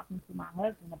comfortable talking to my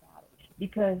husband about it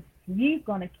because he's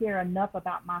going to care enough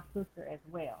about my sister as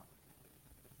well.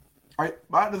 All right,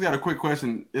 I just got a quick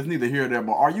question. It's neither here nor there,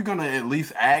 but are you gonna at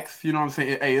least ask? You know what I'm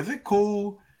saying? Hey, is it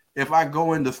cool if I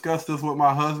go and discuss this with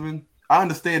my husband? I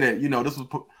understand that this was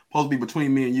supposed to be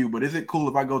between me and you, but is it cool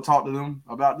if I go talk to them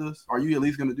about this? Are you at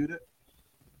least gonna do that?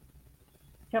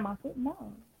 Tell my sister no.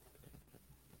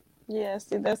 Yeah,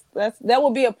 see, that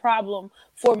would be a problem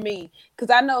for me because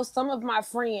I know some of my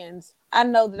friends. I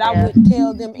know that I wouldn't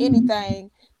tell them anything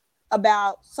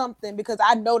about something because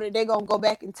I know that they're gonna go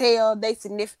back and tell their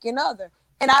significant other,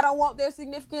 and I don't want their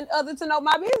significant other to know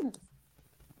my business.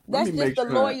 That's just the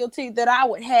loyalty that I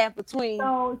would have between.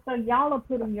 So y'all are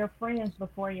putting your friends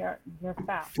before your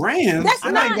spouse. Friends? That's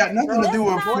That not, ain't got nothing to do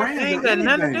with not- friends. It ain't got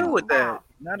nothing to do with that.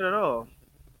 Not at all.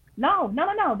 No.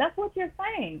 That's what you're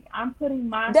saying. I'm putting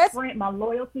my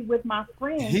loyalty with my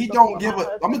friends. He don't give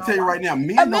a. I'm gonna tell you right now.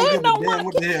 Men don't give a damn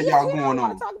what the hell y'all going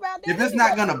on. If it's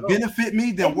not gonna benefit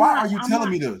me, then why are you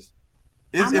telling me this?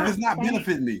 If it's not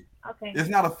benefiting me, it's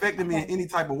not affecting me in any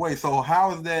type of way. So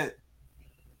how is that?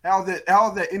 How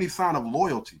is that any sign of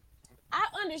loyalty? I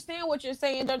understand what you're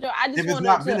saying, Jojo. If it's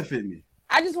not benefiting me,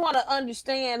 I just want to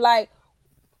understand, like,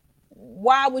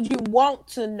 why would you want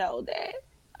to know that?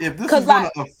 If this is going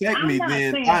to affect me,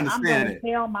 then I understand I'm going to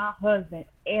tell my husband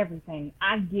everything.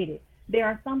 I get it. There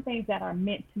are some things that are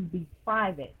meant to be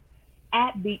private.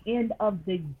 At the end of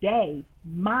the day,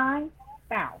 my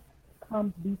spouse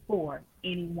comes before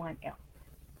anyone else.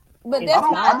 But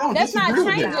that's not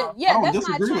changing. Yeah, that's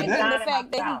not changing the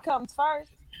fact that he comes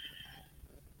first.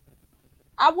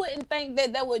 I wouldn't think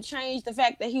that would change the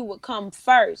fact that he would come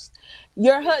first.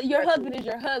 Your husband is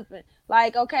your husband.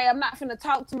 Like, okay, I'm not finna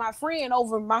talk to my friend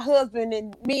over my husband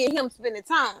and me and him spending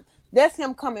time. That's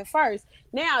him coming first.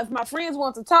 Now, if my friends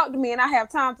want to talk to me and I have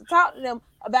time to talk to them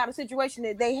about a situation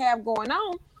that they have going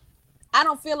on, I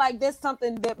don't feel like that's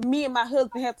something that me and my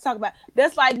husband have to talk about.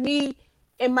 That's like me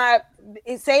and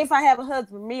say if I have a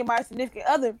husband, me and my significant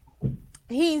other,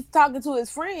 he's talking to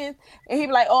his friends and he'd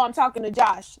be like, oh, I'm talking to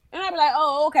Josh. And I'd be like,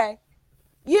 oh, okay.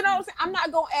 You know what I'm saying? I'm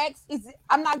not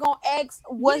going to ask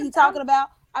what he's talking about.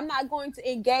 I'm not going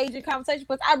to engage in conversation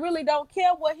because I really don't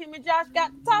care what him and Josh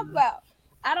got to talk about.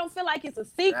 I don't feel like it's a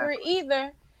secret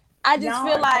either. I just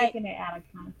feel like taking it out of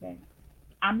context.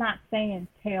 I'm not saying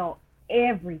tell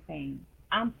everything.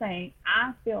 I'm saying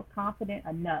I feel confident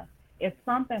enough. If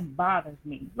something bothers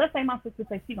me, let's say my sister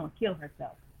says she's gonna kill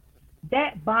herself.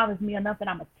 That bothers me enough that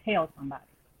I'm gonna tell somebody.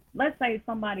 Let's say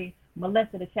somebody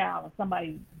molested a child or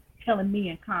somebody telling me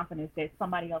in confidence that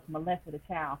somebody else molested a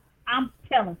child. I'm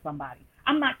telling somebody.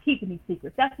 I'm not keeping these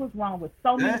secrets. That's what's wrong with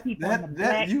so many people in the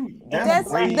black.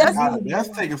 That's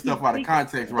taking stuff out of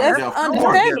context right now.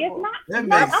 That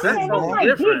makes sense.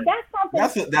 That's something.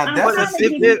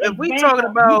 If we talking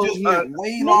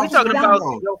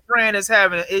about your friend is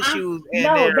having issues in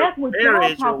their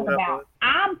marriage or whatever.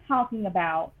 I'm talking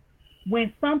about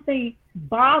when something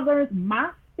bothers my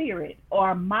spirit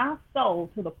or my soul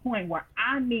to the point where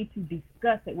I need to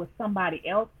discuss it with somebody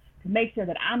else to make sure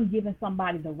that I'm giving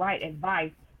somebody the right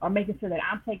advice or making sure that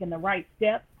I'm taking the right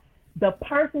steps. The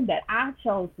person that I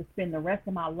chose to spend the rest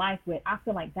of my life with, I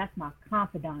feel like that's my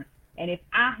confidant. And if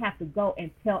I have to go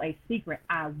and tell a secret,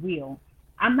 I will.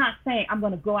 I'm not saying I'm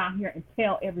going to go out here and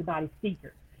tell everybody's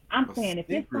secret. I'm saying if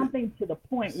it's something to the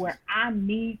point where I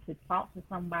need to talk to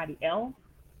somebody else,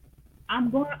 I'm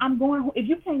going. If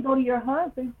you can't go to your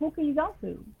husband, who can you go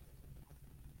to?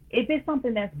 If it's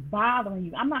something that's bothering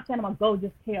you, I'm not saying I'm going to go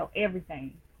just tell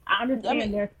everything. I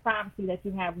understand there's privacy that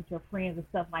you have with your friends and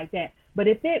stuff like that. But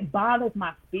if it bothers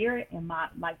my spirit and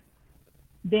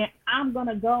then I'm going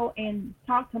to go and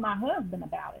talk to my husband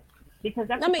about it. Because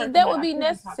that's that would be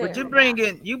necessary. But you bring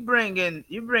in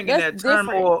that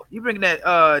turmoil, you bring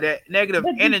that negative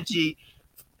energy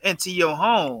into your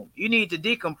home. You need to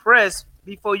decompress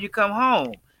before you come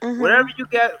home. Mm-hmm.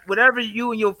 Whatever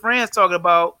you and your friends talking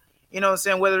about, you know what I'm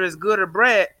saying, whether it's good or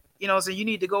bad, you know what I'm saying, you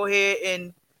need to go ahead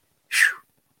and,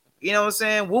 you know what I'm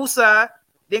saying, woosah,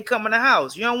 then come in the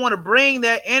house. You don't want to bring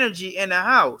that energy in the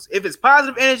house. If it's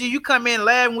positive energy, you come in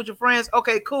laughing with your friends,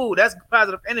 okay, cool, that's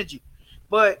positive energy.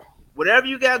 But whatever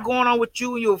you got going on with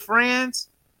you and your friends,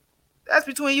 that's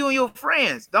between you and your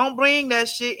friends. Don't bring that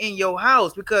shit in your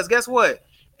house because guess what?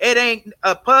 It ain't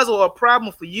a puzzle or a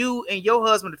problem for you and your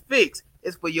husband to fix.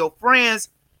 It's for your friends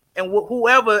and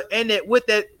whoever in it with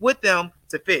them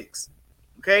to fix.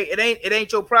 Okay, it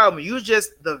ain't your problem. You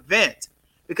just the vent,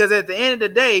 because at the end of the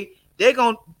day, they're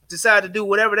gonna decide to do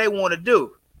whatever they want to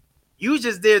do. You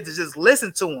just there to just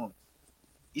listen to them.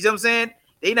 You see what I'm saying?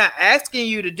 They not asking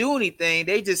you to do anything.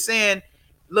 They just saying,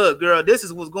 "Look, girl, this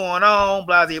is what's going on."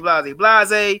 Blase, blase,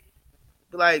 blase.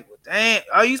 Like, damn,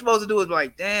 all you supposed to do is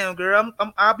like, "Damn, girl,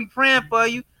 I'll be praying for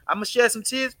you. I'm gonna shed some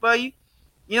tears for you."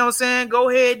 You know what I'm saying? Go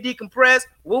ahead, decompress,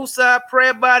 woosah, pray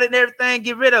about it and everything.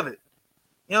 Get rid of it.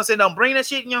 You know what I'm saying? Don't bring that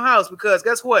shit in your house, because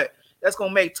guess what? That's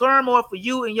gonna make turmoil for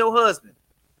you and your husband.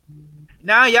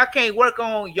 Now y'all can't work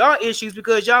on your issues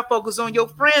because y'all focus on your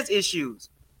friends' issues.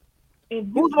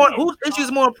 Whose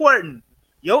issues more important?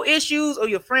 Your issues or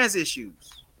your friends'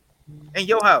 issues in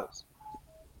your house?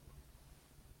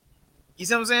 You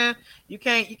see what I'm saying? You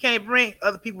can't bring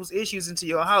other people's issues into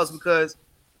your house because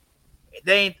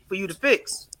they ain't for you to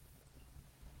fix.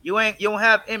 You don't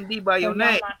have MD by So your y'all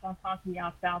name. not gonna talk to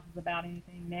y'all spouses about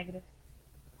anything negative?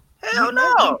 Hell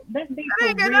no. Let's be That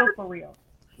ain't got nothing. for real.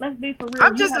 Let's be for real.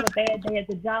 I'm You just have a bad day at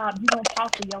the job, you're gonna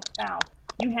talk to your spouse.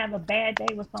 You have a bad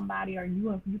day with somebody, or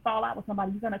you fall out with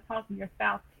somebody, you're gonna talk to your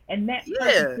spouse, and that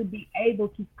person yeah, should be able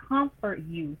to comfort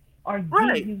you or give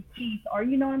right. you peace, or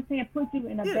you know what I'm saying, put you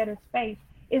in a Yeah, better space.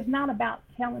 It's not about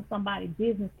telling somebody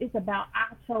business. It's about,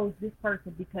 I chose this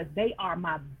person because they are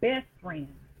my best friend,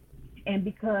 and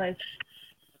because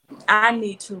I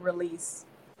need to release.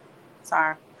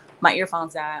 Sorry, my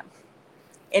earphones died,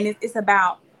 and it's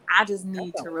about. I just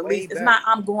need to release. It's not.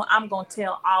 I'm going to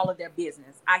tell all of their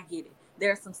business. I get it.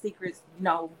 There's some secrets,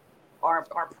 or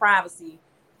privacy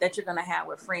that you're gonna have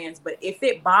with friends. But if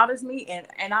it bothers me,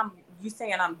 and I'm you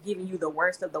saying I'm giving you the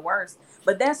worst of the worst,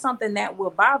 but that's something that will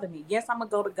bother me. Yes, I'm gonna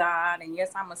go to God, and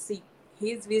yes, I'm gonna seek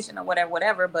His vision or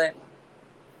whatever. But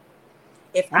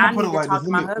if I'm I gonna put it need to like this. talk to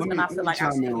my husband, I feel Let me like I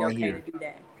chime should in be right okay to here. do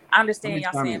that. I Let understand me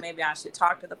y'all chime saying in. maybe I should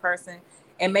talk to the person,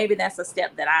 and maybe that's a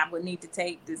step that I would need to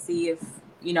take to see if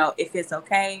it's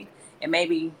okay, and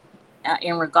maybe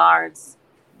in regards,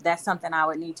 that's something I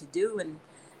would need to do, and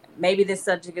maybe this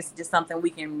subject is just something we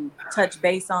can touch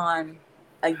base on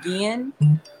again.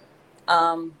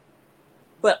 Um,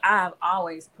 but I've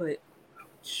always put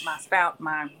my spouse,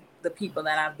 the people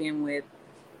that I've been with,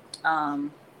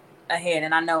 um, ahead,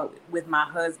 and I know with my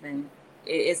husband,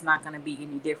 it's not going to be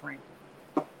any different.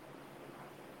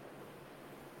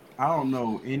 I don't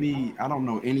know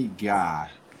any guy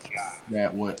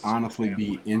that would honestly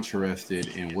be interested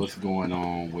in what's going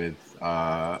on with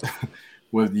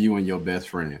with you and your best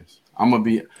friends. I'm gonna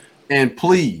be, and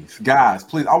please, guys,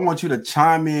 please, I want you to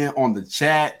chime in on the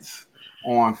chats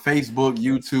on Facebook,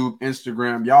 YouTube,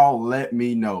 Instagram. Y'all let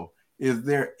me know. Is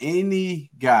there any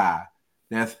guy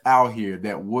that's out here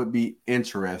that would be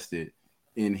interested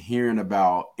in hearing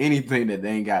about anything that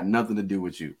they ain't got nothing to do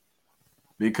with you?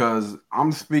 Because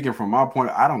I'm speaking from my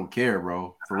point. I don't care,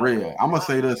 bro. For real. I'm gonna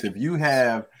say this: if you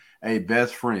have a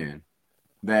best friend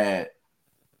that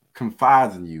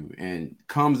confides in you and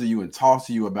comes to you and talks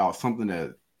to you about something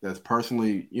that's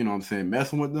personally, you know what I'm saying,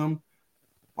 messing with them,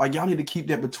 like y'all need to keep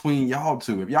that between y'all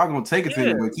two. If y'all gonna take it to Yeah,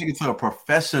 anyway, take it to a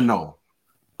professional,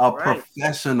 right.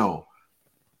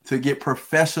 to get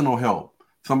professional help.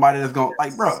 Somebody that's gonna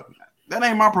like, bro, that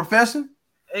ain't my profession. You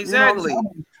know, Exactly.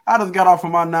 I just got off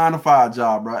of my 9 to 5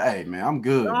 job, bro. Hey, man, I'm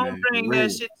good, Don't man. For bring that real.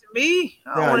 shit to me.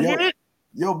 I don't Yeah, want to hear it.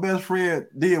 your best friend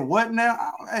did what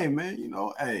now? Hey, man,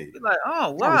 hey, Be like,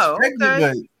 oh I wow, respect it, okay.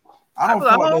 but I I be don't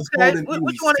like, feel like oh that's okay. holding What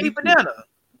any you want to eat for secrets. dinner?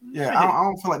 Yeah, Shit. I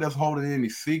don't feel like that's holding any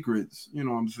secrets, you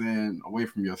know what I'm saying, away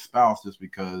from your spouse just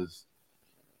because,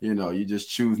 you just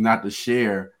choose not to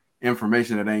share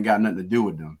information that ain't got nothing to do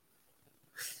with them.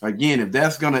 Again, if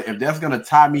that's gonna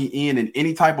tie me in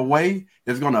any type of way,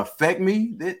 it's gonna affect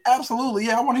me. Then absolutely,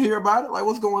 yeah, I want to hear about it. Like,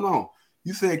 what's going on?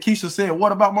 You said Keisha said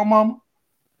what about my mama?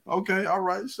 Okay, all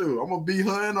right, sure. I'm gonna be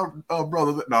her and her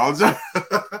brother. No, I'm just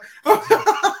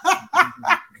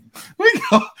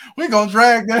we gonna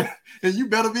drag that, and you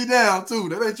better be down too.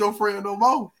 That ain't your friend no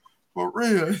more. For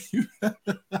real,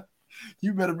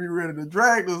 you better be ready to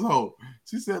drag this hoe.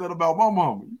 She said that about my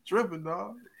mama. You tripping,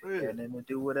 dog? Yeah. Got nothing to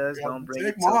do with us. Don't bring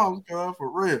Take it to moms, girl,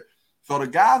 for real. So the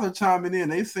guys are chiming in.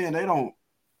 They saying they don't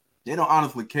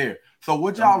honestly care. So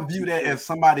would y'all view that as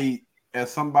somebody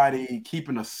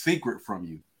keeping a secret from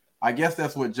you? I guess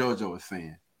that's what JoJo is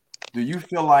saying. Do you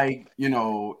feel like,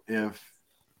 if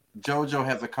JoJo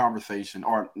has a conversation,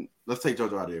 or let's take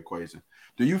JoJo out of the equation.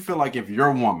 Do you feel like if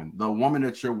your woman, the woman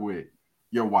that you're with,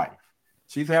 your wife,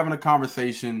 she's having a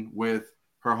conversation with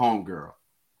her homegirl,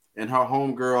 and her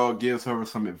homegirl gives her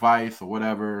some advice or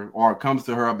whatever, or comes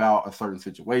to her about a certain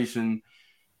situation,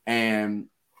 and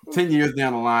 10 years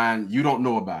down the line, you don't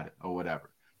know about it or whatever.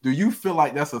 do you feel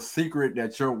like that's a secret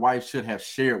that your wife should have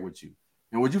shared with you?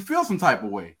 And would you feel some type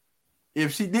of way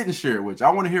if she didn't share it with you?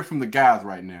 I want to hear from the guys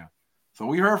right now. So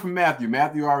we heard from Matthew.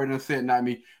 Matthew already said not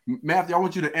me. Matthew, I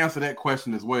want you to answer that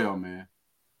question as well, man.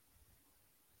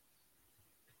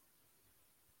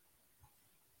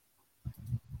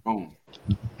 Boom.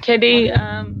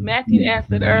 KD, Matthew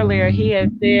answered earlier. He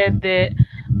had said that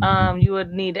you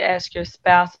would need to ask your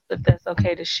spouse if that's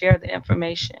okay to share the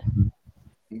information.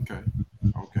 Okay.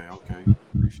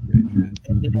 Appreciate that.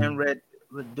 And then Red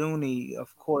Dooney,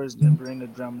 of course, didn't bring the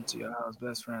drama to your house.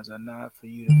 Best friends are not for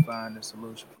you to find a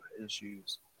solution for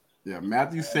issues. Yeah,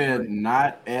 Matthew said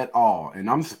not at all. And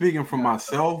I'm speaking for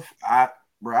myself. I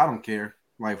don't care.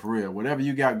 Like, for real. Whatever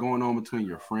you got going on between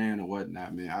your friend or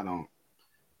whatnot, man, I don't.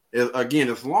 Again,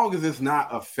 as long as it's not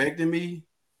affecting me,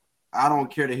 I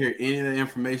don't care to hear any of the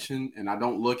information, and I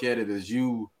don't look at it as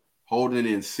you holding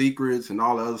in secrets and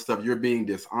all the other stuff. You're being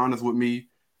dishonest with me.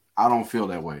 I don't feel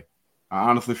that way. I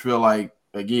honestly feel like,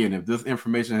 again, if this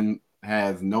information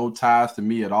has no ties to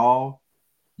me at all,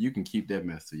 you can keep that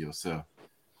mess to yourself.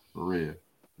 For real.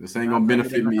 This ain't gonna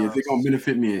benefit me. Is it gonna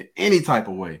benefit me in any type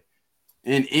of way?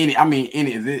 Is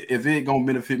it gonna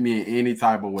benefit me in any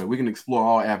type of way? We can explore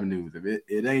all avenues. If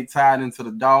it ain't tied into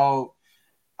the dog,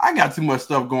 I got too much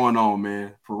stuff going on,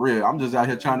 man. For real. I'm just out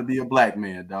here trying to be a black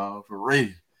man, dog. For real.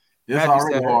 It's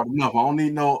already hard enough. I don't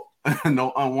need no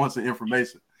unwanted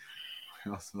information.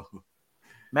 So.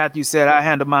 Matthew said, I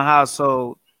handle my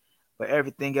household, but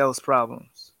everything else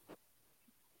problems.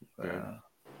 I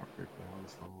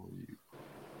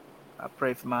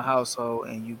pray for my household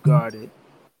and you guard it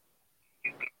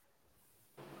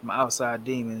from outside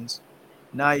demons.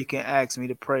 Now you can ask me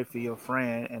to pray for your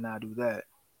friend and I'll do that.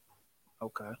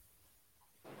 Okay.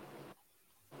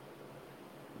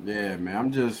 Yeah,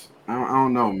 man. I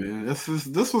don't know, man. This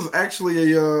was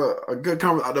actually a good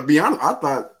conversation. To be honest, I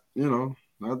thought it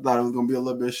was gonna be a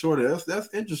little bit shorter.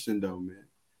 That's interesting though, man.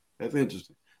 That's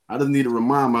interesting. I just need to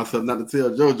remind myself not to tell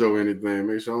JoJo anything.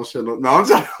 Make sure I don't shut up. No, I'm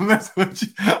joking. I'm messing with you.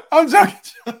 I'm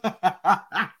joking.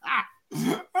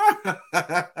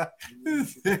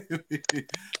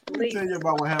 Let me tell you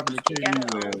about what happened to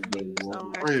KD last day, boy.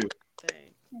 For real.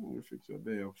 Let me fix your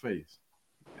damn face.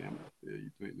 Damn, yeah,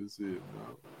 you think this is,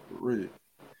 bro. For real.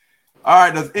 All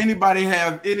right, does anybody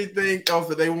have anything else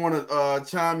that they want to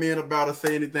chime in about or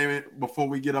say anything before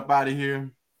we get up out of here?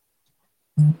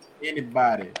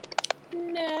 Anybody?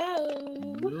 No.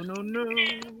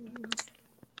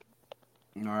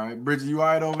 All right, Bridget, you all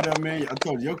right over there, man? I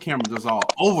told you, your camera's just all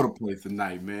over the place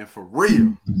tonight, man. For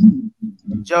real.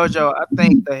 JoJo, I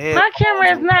think the head. My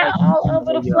camera is not all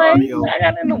over the place. I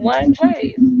got it in one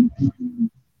place.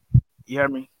 You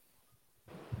heard me?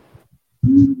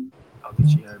 I'll get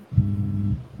you heard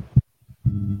me.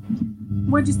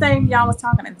 What'd you say? Y'all was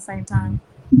talking at the same time.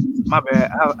 My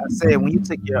bad. I said when you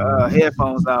took your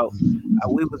headphones out, I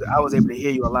was able to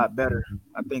hear you a lot better.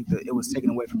 I think that it was taken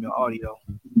away from your audio.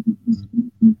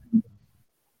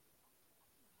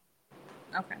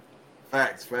 Okay.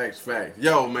 Facts.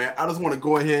 Yo, man, I just want to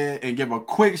go ahead and give a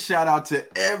quick shout out to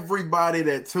everybody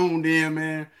that tuned in,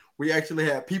 man. We actually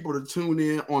had people to tune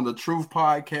in on the Truth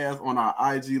Podcast on our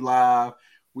IG Live.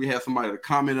 We had somebody to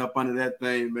comment up under that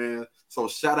thing, man. So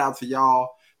shout out to y'all.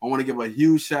 I want to give a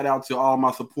huge shout out to all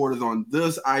my supporters on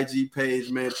this IG page,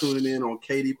 man, tuning in on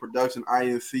KD Production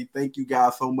INC. Thank you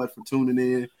guys so much for tuning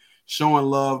in, showing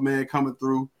love, man, coming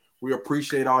through. We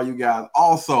appreciate all you guys.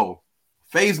 Also,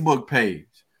 Facebook page,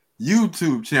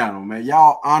 YouTube channel, man.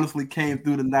 Y'all honestly came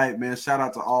through tonight, man. Shout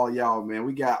out to all y'all, man.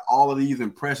 We got all of these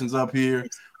impressions up here.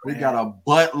 We got a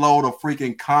buttload of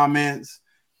freaking comments.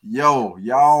 Yo,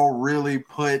 y'all really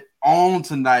put on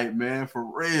tonight, man, for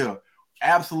real.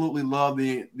 Absolutely love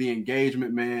the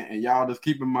engagement, man. And y'all just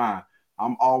keep in mind,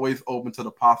 I'm always open to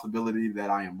the possibility that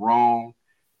I am wrong.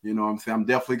 You know what I'm saying? I'm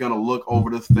definitely going to look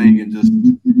over this thing and just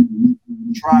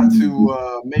try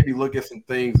to maybe look at some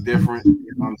things different.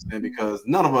 You know what I'm saying? Because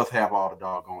none of us have all the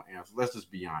doggone answers. Let's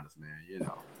just be honest, man, you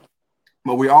know.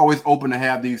 But we're always open to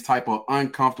have these type of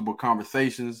uncomfortable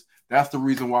conversations. That's the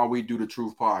reason why we do the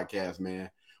Truth Podcast, man.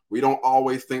 We don't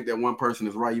always think that one person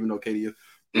is right, even though Katie is.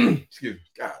 Excuse me.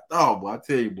 God, oh, boy, I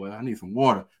tell you, boy, I need some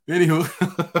water.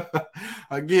 Anywho,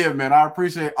 again, man, I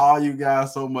appreciate all you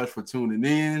guys so much for tuning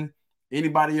in.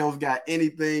 Anybody else got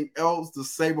anything else to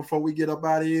say before we get up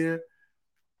out of here?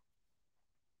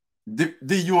 D,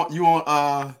 you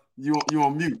on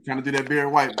mute? Kind of do that Barry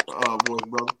White voice,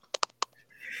 brother.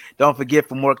 Don't forget,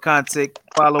 for more content,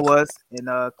 follow us and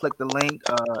click the link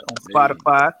on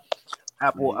Spotify,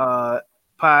 Apple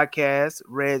Podcasts,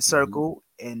 Red Circle,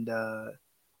 and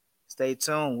stay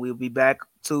tuned. We'll be back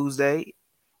Tuesday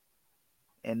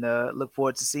and look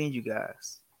forward to seeing you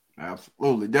guys.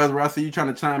 Absolutely. Desiree, I see you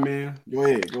trying to chime in. Go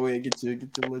ahead. Get your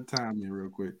little time in real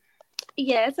quick.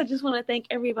 Yes, I just want to thank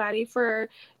everybody for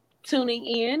tuning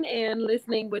in and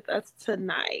listening with us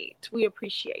tonight. We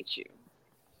appreciate you.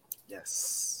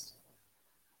 Yes.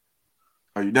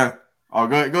 Are you done? Oh,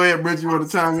 go ahead, Bridget. You want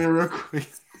to chime in real quick?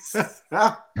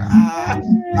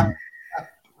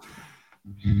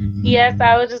 Yes,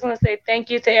 I was just going to say thank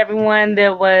you to everyone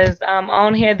that was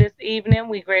on here this evening.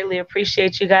 We greatly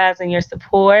appreciate you guys and your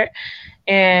support.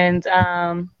 And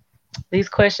these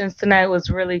questions tonight was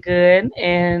really good.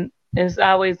 And it's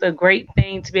always a great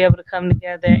thing to be able to come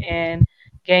together and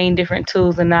gain different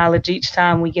tools and knowledge each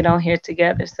time we get on here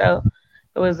together. So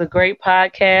it was a great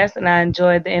podcast, and I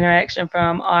enjoyed the interaction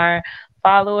from our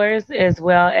followers as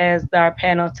well as our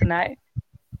panel tonight.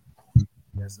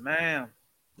 Yes, ma'am.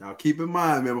 Y'all keep in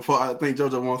mind, man, before I think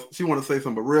JoJo wants to say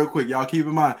something, but real quick, y'all keep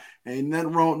in mind, ain't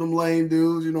nothing wrong with them lame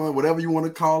dudes, you know, whatever you want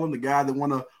to call them, the guy that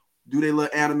want to do their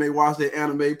little anime, watch their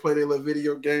anime, play their little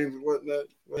video games and whatnot,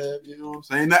 you know what I'm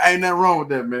saying? Ain't nothing wrong with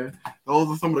that, man. Those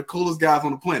are some of the coolest guys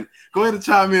on the planet. Go ahead and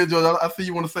chime in, JoJo. I see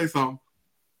you want to say something.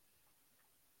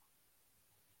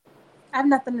 I have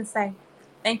nothing to say.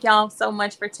 Thank y'all so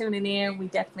much for tuning in. We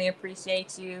definitely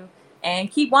appreciate you.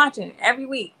 And keep watching every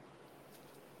week.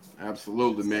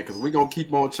 Absolutely, man, because we're going to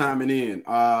keep on chiming in.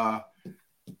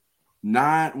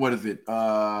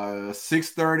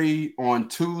 6:30 on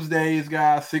Tuesdays,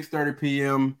 guys, 6:30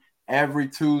 p.m. every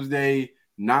Tuesday,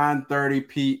 9:30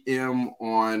 p.m.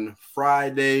 on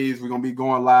Fridays. We're going to be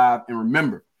going live. And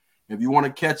remember, if you want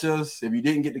to catch us, if you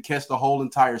didn't get to catch the whole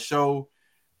entire show,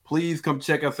 please come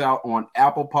check us out on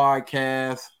Apple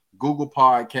Podcasts, Google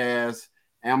Podcasts,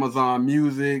 Amazon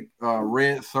Music,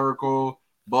 Red Circle,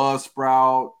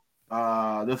 Buzzsprout.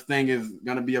 This thing is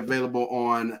going to be available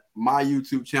on my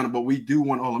YouTube channel, but we do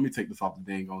want to, let me take this off the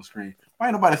dang on screen. Why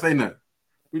ain't nobody say nothing?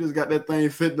 We just got that thing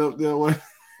sitting up there.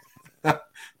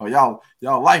 Oh, y'all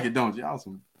like it, don't you? Y'all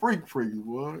some freaks,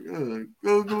 boy. Good.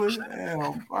 Google it.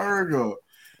 Damn, burger.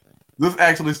 This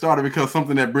actually started because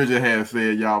something that Bridget had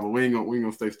said, y'all, but we ain't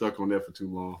gonna stay stuck on that for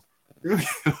too long.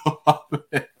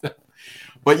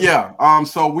 But yeah,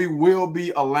 so we will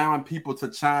be allowing people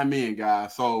to chime in,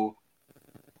 guys. So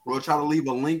we'll try to leave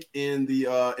a link in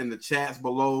the chats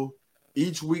below.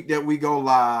 Each week that we go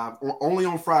live, or only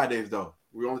on Fridays though.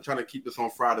 We're only trying to keep this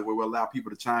on Friday where we allow people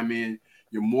to chime in.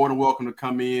 You're more than welcome to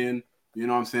come in. You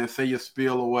know what I'm saying? Say your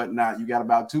spiel or whatnot. You got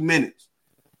about 2 minutes.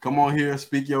 Come on here,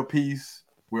 speak your piece.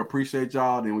 We appreciate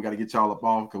y'all. Then we got to get y'all up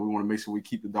off because we want to make sure we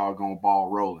keep the doggone ball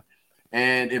rolling.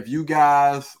 And if you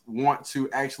guys want to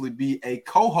actually be a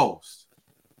co-host,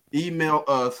 email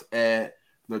us at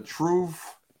thetruthcast.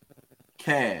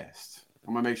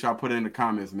 I'm going to make sure I put it in the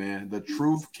comments, man.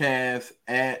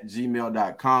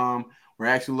 thetruthcast@gmail.com. We're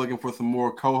actually looking for some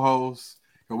more co-hosts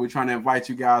because we're trying to invite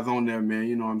you guys on there, man.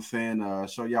 You know what I'm saying?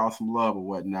 Show y'all some love or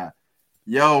whatnot.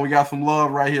 Yo, we got some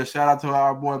love right here. Shout out to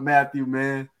our boy Matthew,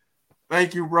 man.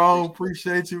 Thank you, bro.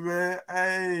 Appreciate you, man.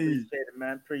 Hey. Appreciate it,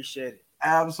 man. Appreciate it.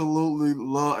 Absolutely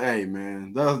love. Hey,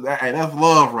 man. That's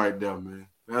love right there, man.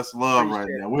 That's love right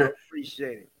there. We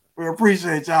appreciate it. We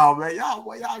appreciate y'all, man. Y'all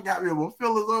got me with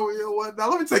feelings over here. What now?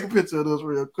 Let me take a picture of this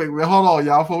real quick, man. Hold on,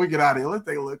 y'all, before we get out of here. Let's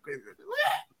take a look quick.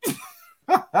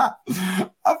 I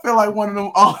feel like one of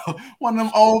them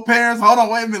old parents. Hold on,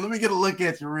 wait a minute. Let me get a look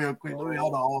at you real quick. Hold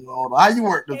on. How you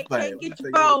work this thing? Can't get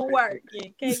your phone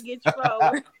working. Can't get your phone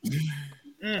working.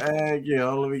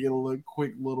 Let me get a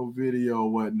quick little video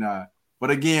or whatnot.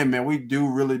 But again, man, we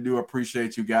really do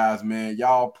appreciate you guys, man.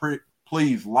 Y'all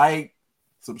please like,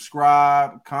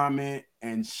 subscribe, comment,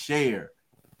 and share.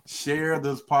 Share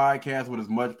this podcast with as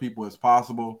much people as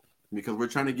possible because we're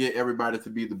trying to get everybody to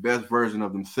be the best version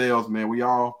of themselves, man. We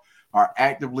all are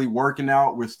actively working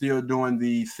out. We're still doing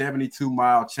the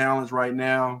 72-mile challenge right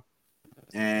now.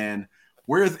 And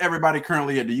where is everybody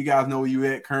currently at? Do you guys know where you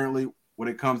at currently when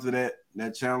it comes to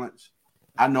that challenge?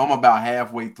 I know I'm about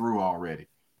halfway through already.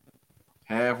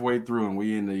 Halfway through, and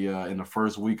we in the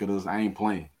first week of this. I ain't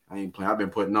playing. I've been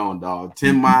putting on, dog.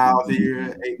 10 miles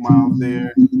here, 8 miles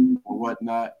there, or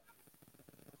whatnot.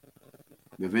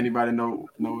 Does anybody know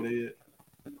what it is?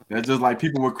 That's just like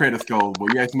people with credit scores.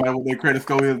 But you ask somebody what their credit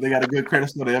score is, they got a good credit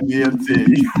score, they'll be able to tell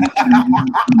you.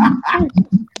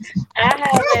 I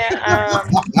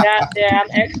haven't got there.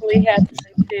 I'm actually having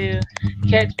to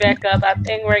catch back up. I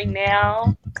think right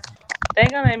now, I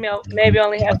maybe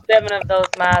only have 7 of those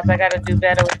miles. I got to do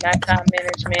better with my time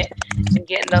management and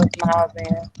getting those miles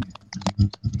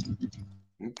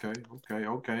in.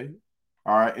 Okay.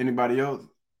 All right. Anybody else?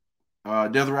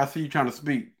 Desiree, I see you trying to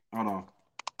speak. Hold on.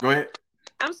 Go ahead.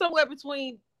 I'm somewhere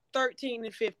between 13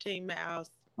 and 15 miles.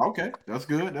 Okay, that's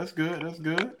good. That's good. That's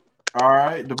good. All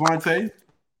right, Devontae.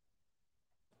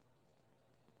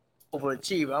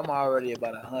 Overachieve. I'm already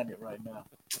about 100 right now.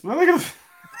 Well, look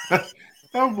at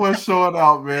that boy showing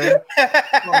out, man.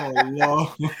 Oh Lord.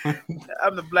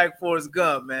 I'm the Black Forrest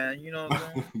Gump, man. You know what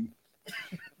I'm saying?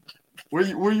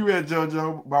 Where you at,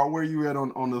 JoJo? About where you at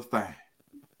on this thing?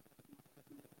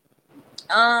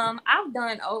 I've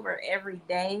done over every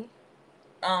day.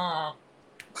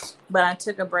 But I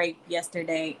took a break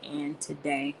yesterday and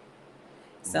today.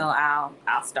 So I'll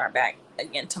start back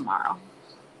again tomorrow.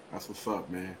 That's what's up,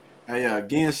 man. Hey,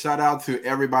 again, shout out to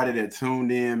everybody that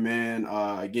tuned in, man.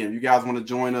 Again, if you guys want to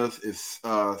join us, it's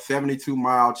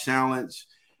 72-mile challenge,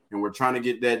 and we're trying to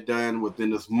get that done within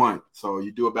this month. So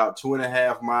you do about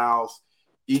 2.5 miles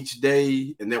each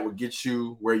day, and that will get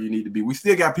you where you need to be. We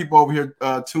still got people over here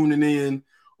tuning in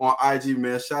on IG,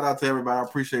 man. Shout out to everybody. I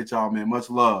appreciate y'all, man. Much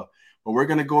love. But we're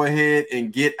gonna go ahead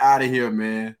and get out of here,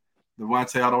 man.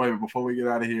 Devontae, hold on, wait, before we get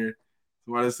out of here,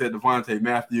 somebody said Devontae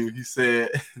Matthew. He said,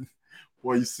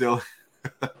 "Boy, you silly."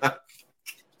 All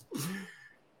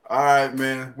right,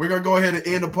 man. We're gonna go ahead and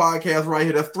end the podcast right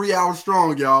here. That's 3 hours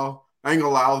strong, y'all. I ain't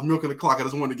gonna lie, I was milking the clock. I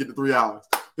just wanted to get to 3 hours.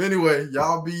 Anyway,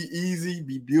 y'all be easy,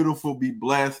 be beautiful, be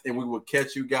blessed, and we will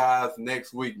catch you guys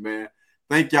next week, man.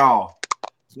 Thank y'all.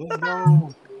 Let's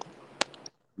go.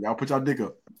 Y'all put y'all dick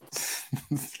up.